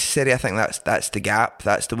necessary. I think that's the gap.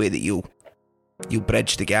 That's the way that you'll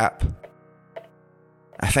bridge the gap.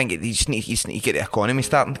 I think you just need to get the economy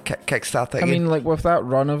starting, kick-start again. I mean, like with that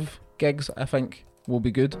run of gigs, I think will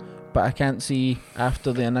be good, but I can't see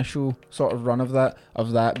after the initial sort of run of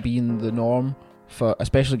that being the norm for,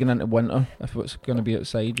 especially getting into winter. If it's going to be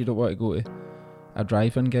outside, you don't want to go to a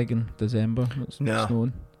drive-in gig in December. It's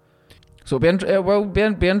snowing. So it will be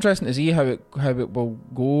interesting to see how it will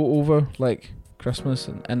go over like Christmas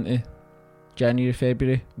and into January,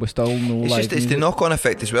 February. We still know live music. It's the knock-on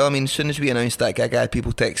effect as well. I mean, as soon as we announced that gig, I had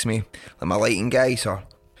people text me, like my lighting guys or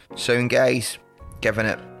sound guys, giving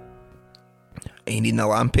it, you needing a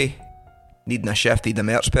lampy, needing a shift, needing a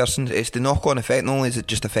merch person. It's the knock-on effect. Not only is it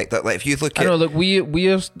just affect that, like if you look at... I know, like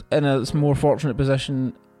we're in a more fortunate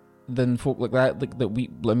position than folk like that. Like that we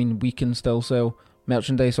can still sell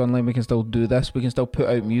merchandise online. We can still do this. We can still put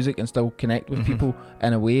out music and still connect with people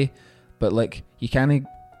in a way. But like you can't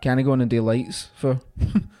go on and do lights for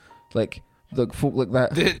like folk like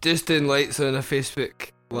that. Just doing lights on a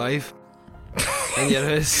Facebook Live in your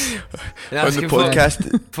house. On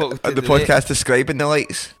the podcast describing the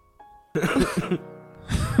lights.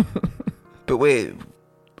 But wait,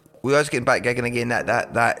 we was getting back gigging again.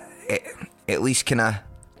 That at least kind of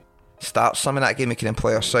starts some of that game. We can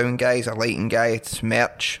employ our sound guys, our lighting guy, it's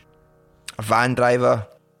merch, a van driver.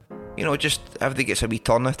 You know, just everything gets a wee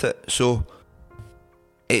turn at it. So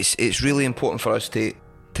it's really important for us to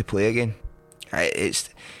play again.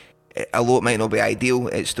 Although it might not be ideal,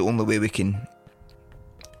 it's the only way we can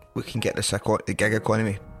get the gig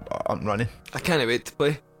economy up and running. I can't wait to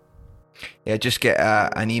play. Yeah, just get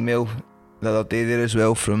an email the other day there as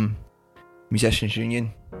well from Musicians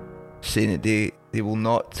Union saying that they will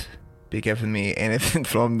not be giving me anything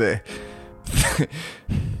from the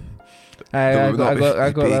I got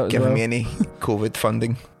that giving well. me any COVID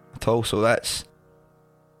funding at all, so that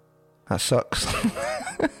sucks.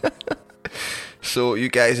 So you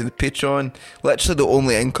guys in the Patreon, literally the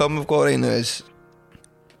only income we've got right now is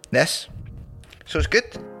this. So it's good.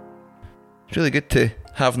 It's really good to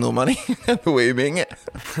have no money the way you're making it.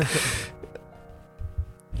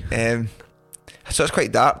 So it's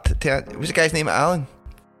quite dark. Was the guy's name Alan?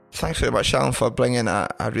 Thanks very much, Alan, for bringing a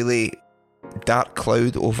really dark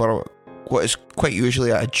cloud over what is quite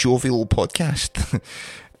usually a jovial podcast.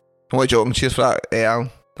 I'm only joking. Cheers for that, Alan.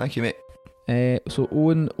 Thank you, mate. So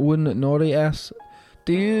Owen Norrie asks,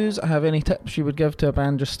 do you have any tips you would give to a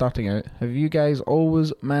band just starting out? Have you guys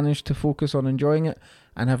always managed to focus on enjoying it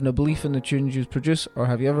and have no belief in the tunes you produce, or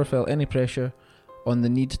have you ever felt any pressure on the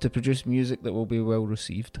need to produce music that will be well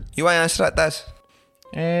received? You want to answer that, Daz?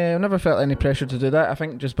 I've never felt any pressure to do that. I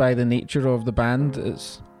think just by the nature of the band,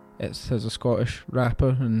 it's as a Scottish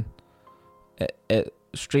rapper, and it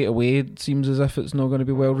straight away it seems as if it's not going to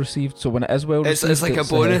be well received. So when it is well received, it's like a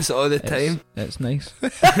bonus all the time. It's nice.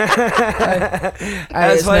 That's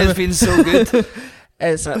why it's been so good.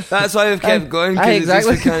 That's why we've kept going, because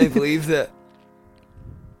exactly. we can't believe that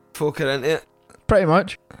folk are into it. Pretty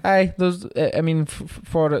much.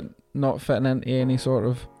 For it not fitting into any sort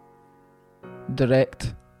of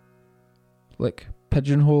direct like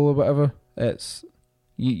pigeonhole or whatever, it's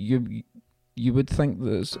you would think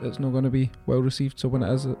that it's not going to be well received, so when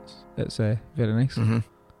it is, it's very nice. Mm-hmm.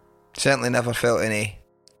 Certainly never felt any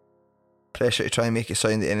pressure to try and make it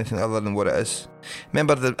sound anything other than what it is. I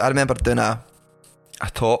remember doing a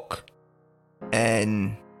talk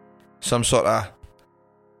in some sort of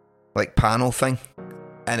like panel thing,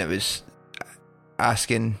 and it was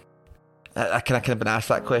asking, I kind of been asked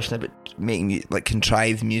that question about making like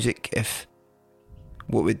contrived music.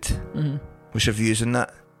 What's your views on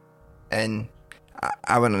that? And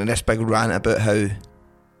I went on this big rant about how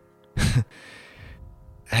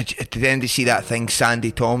did anybody see that thing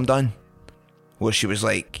Sandy Tom done, where she was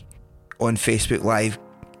like on Facebook Live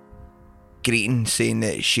greeting, saying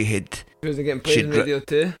that she wasn't getting played in Radio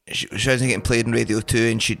 2. She wasn't getting played in Radio 2,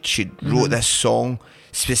 and she wrote this song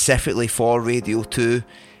specifically for Radio 2,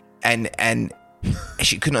 and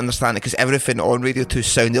she couldn't understand it because everything on Radio 2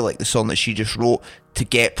 sounded like the song that she just wrote to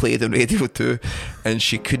get played on Radio 2, and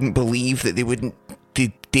she couldn't believe that they wouldn't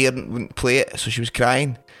play it, so she was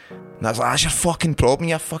crying. And I was like, that's your fucking problem,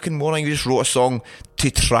 you fucking moron. You just wrote a song to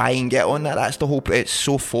try and get on that. That's the whole... It's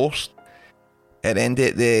so forced. At the end,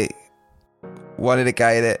 one of the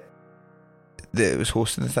guy that was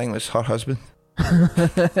hosting the thing was her husband.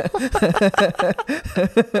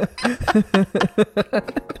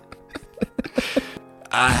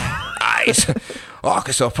 I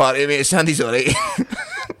saw a party, mate. Sandy's alright.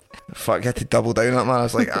 Fuck, I had to double down on that, man. I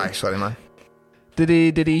was like, sorry, man. Did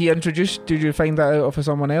he introduce? Did you find that out for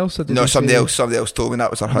someone else? Or did no, somebody else told me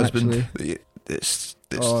that was her husband. That's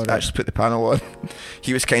right. actually put the panel on.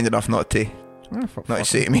 He was kind enough not to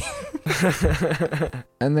say to me.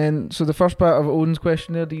 And then, so the first part of Owen's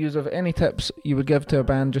question there: do you have any tips you would give to a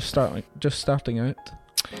band just starting out?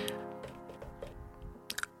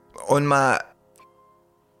 On my,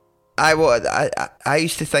 I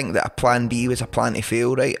used to think that a plan B was a plan to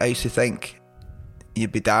fail, right? I used to think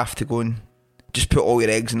you'd be daft to go and just put all your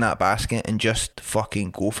eggs in that basket and just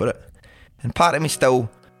fucking go for it. And part of me still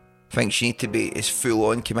thinks you need to be as full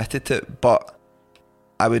on committed to it, but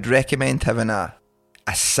I would recommend having a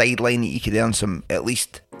sideline that you could at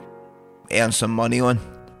least earn some money on,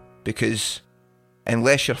 because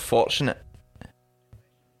unless you're fortunate,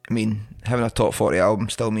 I mean, having a top 40 album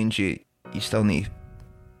still means you still need to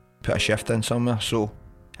put a shift in somewhere. So,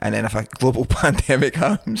 and then if a global pandemic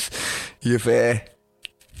happens, you've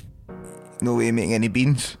no way of making any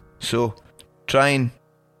beans. So try and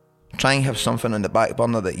have something on the back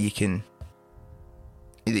burner that you can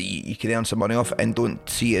earn some money off, and don't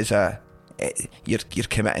see it as you're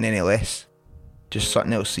committing any less. Just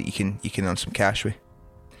something else that you can earn some cash with.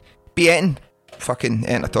 Be eating, fucking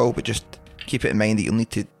ain't at all, but just keep it in mind that you'll need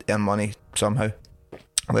to earn money somehow,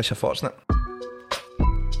 unless you're fortunate.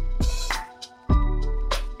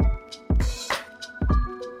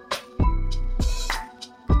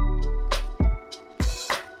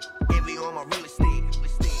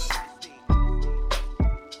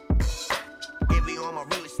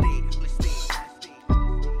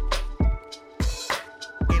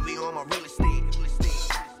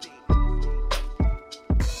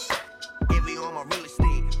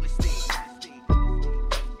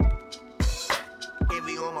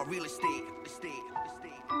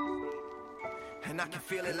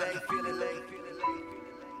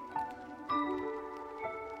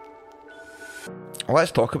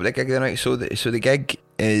 Let's talk about the gig then, right? So the gig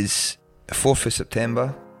is 4th of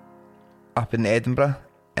September up in Edinburgh,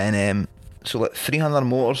 and so like 300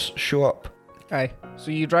 motors show up. Aye. So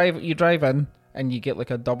you drive in and you get like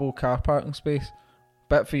a double car parking space,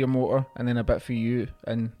 bit for your motor and then a bit for you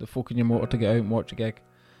and the folk in your motor to get out and watch the gig,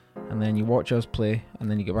 and then you watch us play, and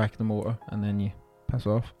then you get back in the motor and then you piss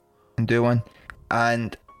off. and do one.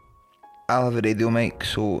 And I'll have a radio mic,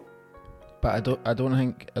 so... But I don't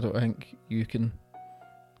think you can...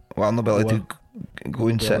 Well, I'm not allowed to go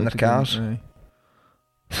and sit in their cars. I'm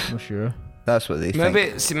not sure. That's what they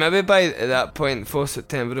think. Maybe by that point, 4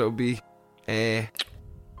 September, it'll be...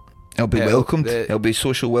 it'll be welcomed. It'll be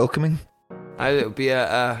social welcoming. It'll be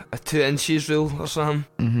a 2 inches rule or something.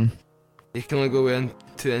 Mm-hmm. You can only go within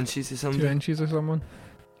 2 inches of someone. 2 inches of someone.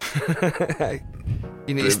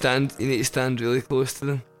 You need to stand really close to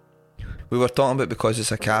them. We were talking about, because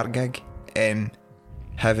it's a car gig,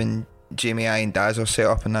 having Jamie I and Dazza set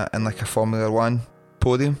up in like a Formula 1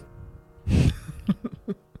 podium.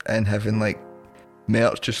 And having like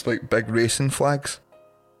merch, just like big racing flags,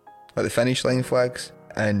 like the finish line flags.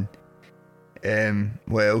 And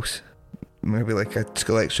what else? Maybe like a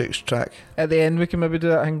Skull Electric track. At the end we can maybe do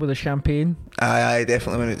that thing with the champagne. Aye,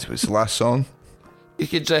 definitely, when it's the last song. You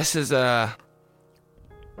could dress as a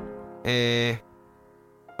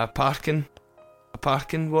parking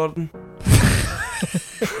warden.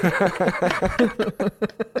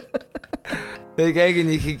 The gig,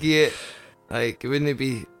 and you could get, like, it wouldn't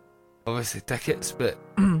be obviously tickets, but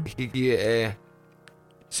you could get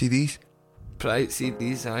CDs? Private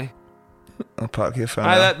CDs, aye. I'll park here for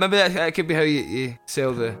now. Maybe that could be how you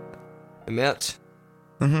sell the merch.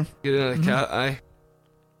 Mm-hmm. Get in the car, aye.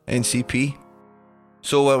 NCP.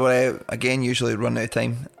 So we're again usually run out of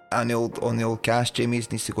time on the old cast.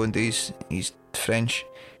 Jamie's needs to go and do his French.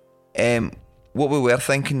 What we were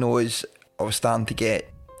thinking though is of starting to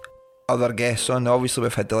get other guests on. Obviously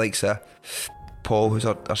we've had the likes of Paul, who's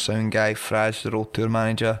our sound guy, Fraz, the road tour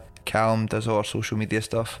manager, Callum does all our social media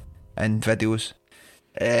stuff and videos.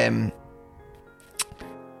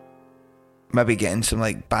 Maybe getting some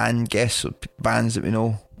like band guests, bands that we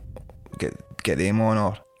know, get them on,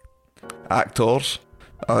 or actors,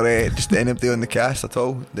 or just anybody on the cast at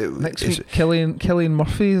all. Next week, Killian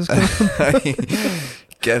Murphy is coming.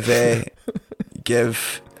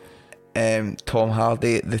 Give Tom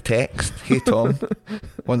Hardy the text. Hey Tom,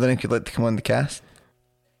 wondering if you'd like to come on the cast.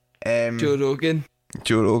 Joe Rogan.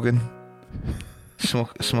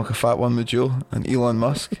 Smoke a fat one with Joe and Elon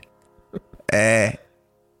Musk.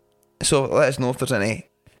 So let us know if there's any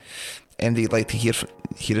you'd like to hear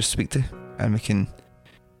us speak to, and we can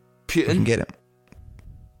get it.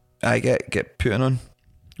 I get Putin on.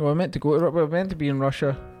 Well, we're meant to be in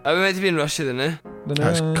Russia. Are we meant to be in Russia then?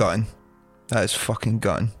 That's gutting. That is fucking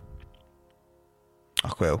gutting.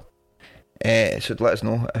 Oh well. So let us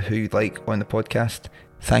know who you'd like on the podcast.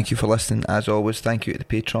 Thank you for listening. As always, thank you to the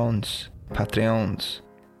Patreons.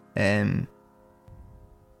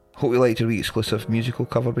 Hope you liked your wee exclusive musical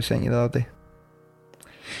cover we sent you the other day.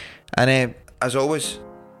 And as always,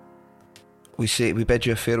 we bid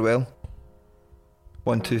you a farewell.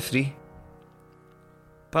 1, 2, 3.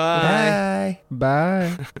 Bye.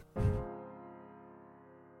 Bye.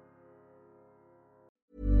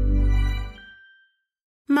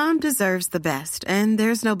 Mom deserves the best, and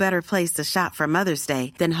there's no better place to shop for Mother's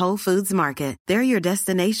Day than Whole Foods Market. They're your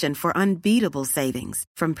destination for unbeatable savings,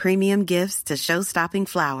 from premium gifts to show-stopping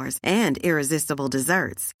flowers and irresistible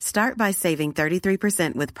desserts. Start by saving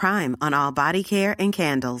 33% with Prime on all body care and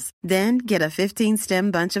candles. Then get a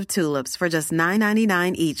 15-stem bunch of tulips for just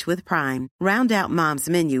 $9.99 each with Prime. Round out Mom's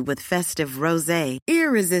menu with festive rosé,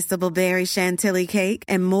 irresistible berry chantilly cake,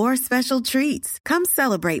 and more special treats. Come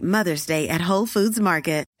celebrate Mother's Day at Whole Foods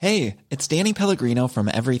Market. Hey, it's Danny Pellegrino from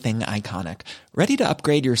Everything Iconic. Ready to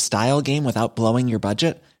upgrade your style game without blowing your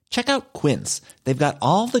budget? Check out Quince. They've got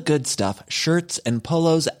all the good stuff, shirts and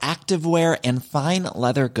polos, activewear, and fine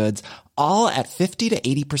leather goods, all at 50 to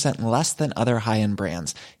 80% less than other high-end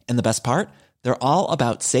brands. And the best part? They're all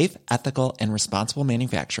about safe, ethical, and responsible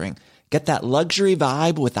manufacturing. Get that luxury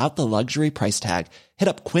vibe without the luxury price tag. Hit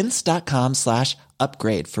up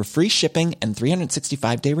quince.com/upgrade for free shipping and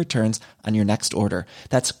 365-day returns on your next order.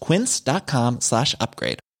 That's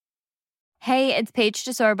quince.com/upgrade. Hey, it's Paige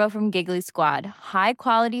DeSorbo from Giggly Squad. High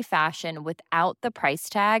quality fashion without the price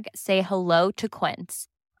tag. Say hello to Quince.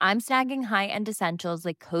 I'm snagging high-end essentials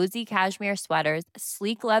like cozy cashmere sweaters,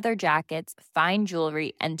 sleek leather jackets, fine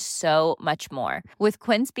jewelry, and so much more. With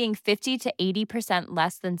Quince being 50 to 80%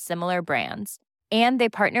 less than similar brands. And they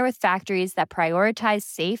partner with factories that prioritize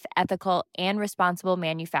safe, ethical, and responsible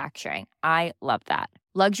manufacturing. I love that.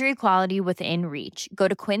 Luxury quality within reach. Go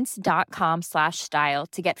to quince.com/style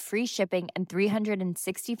to get free shipping and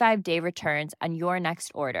 365-day returns on your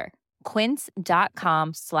next order.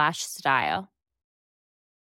 Quince.com/style.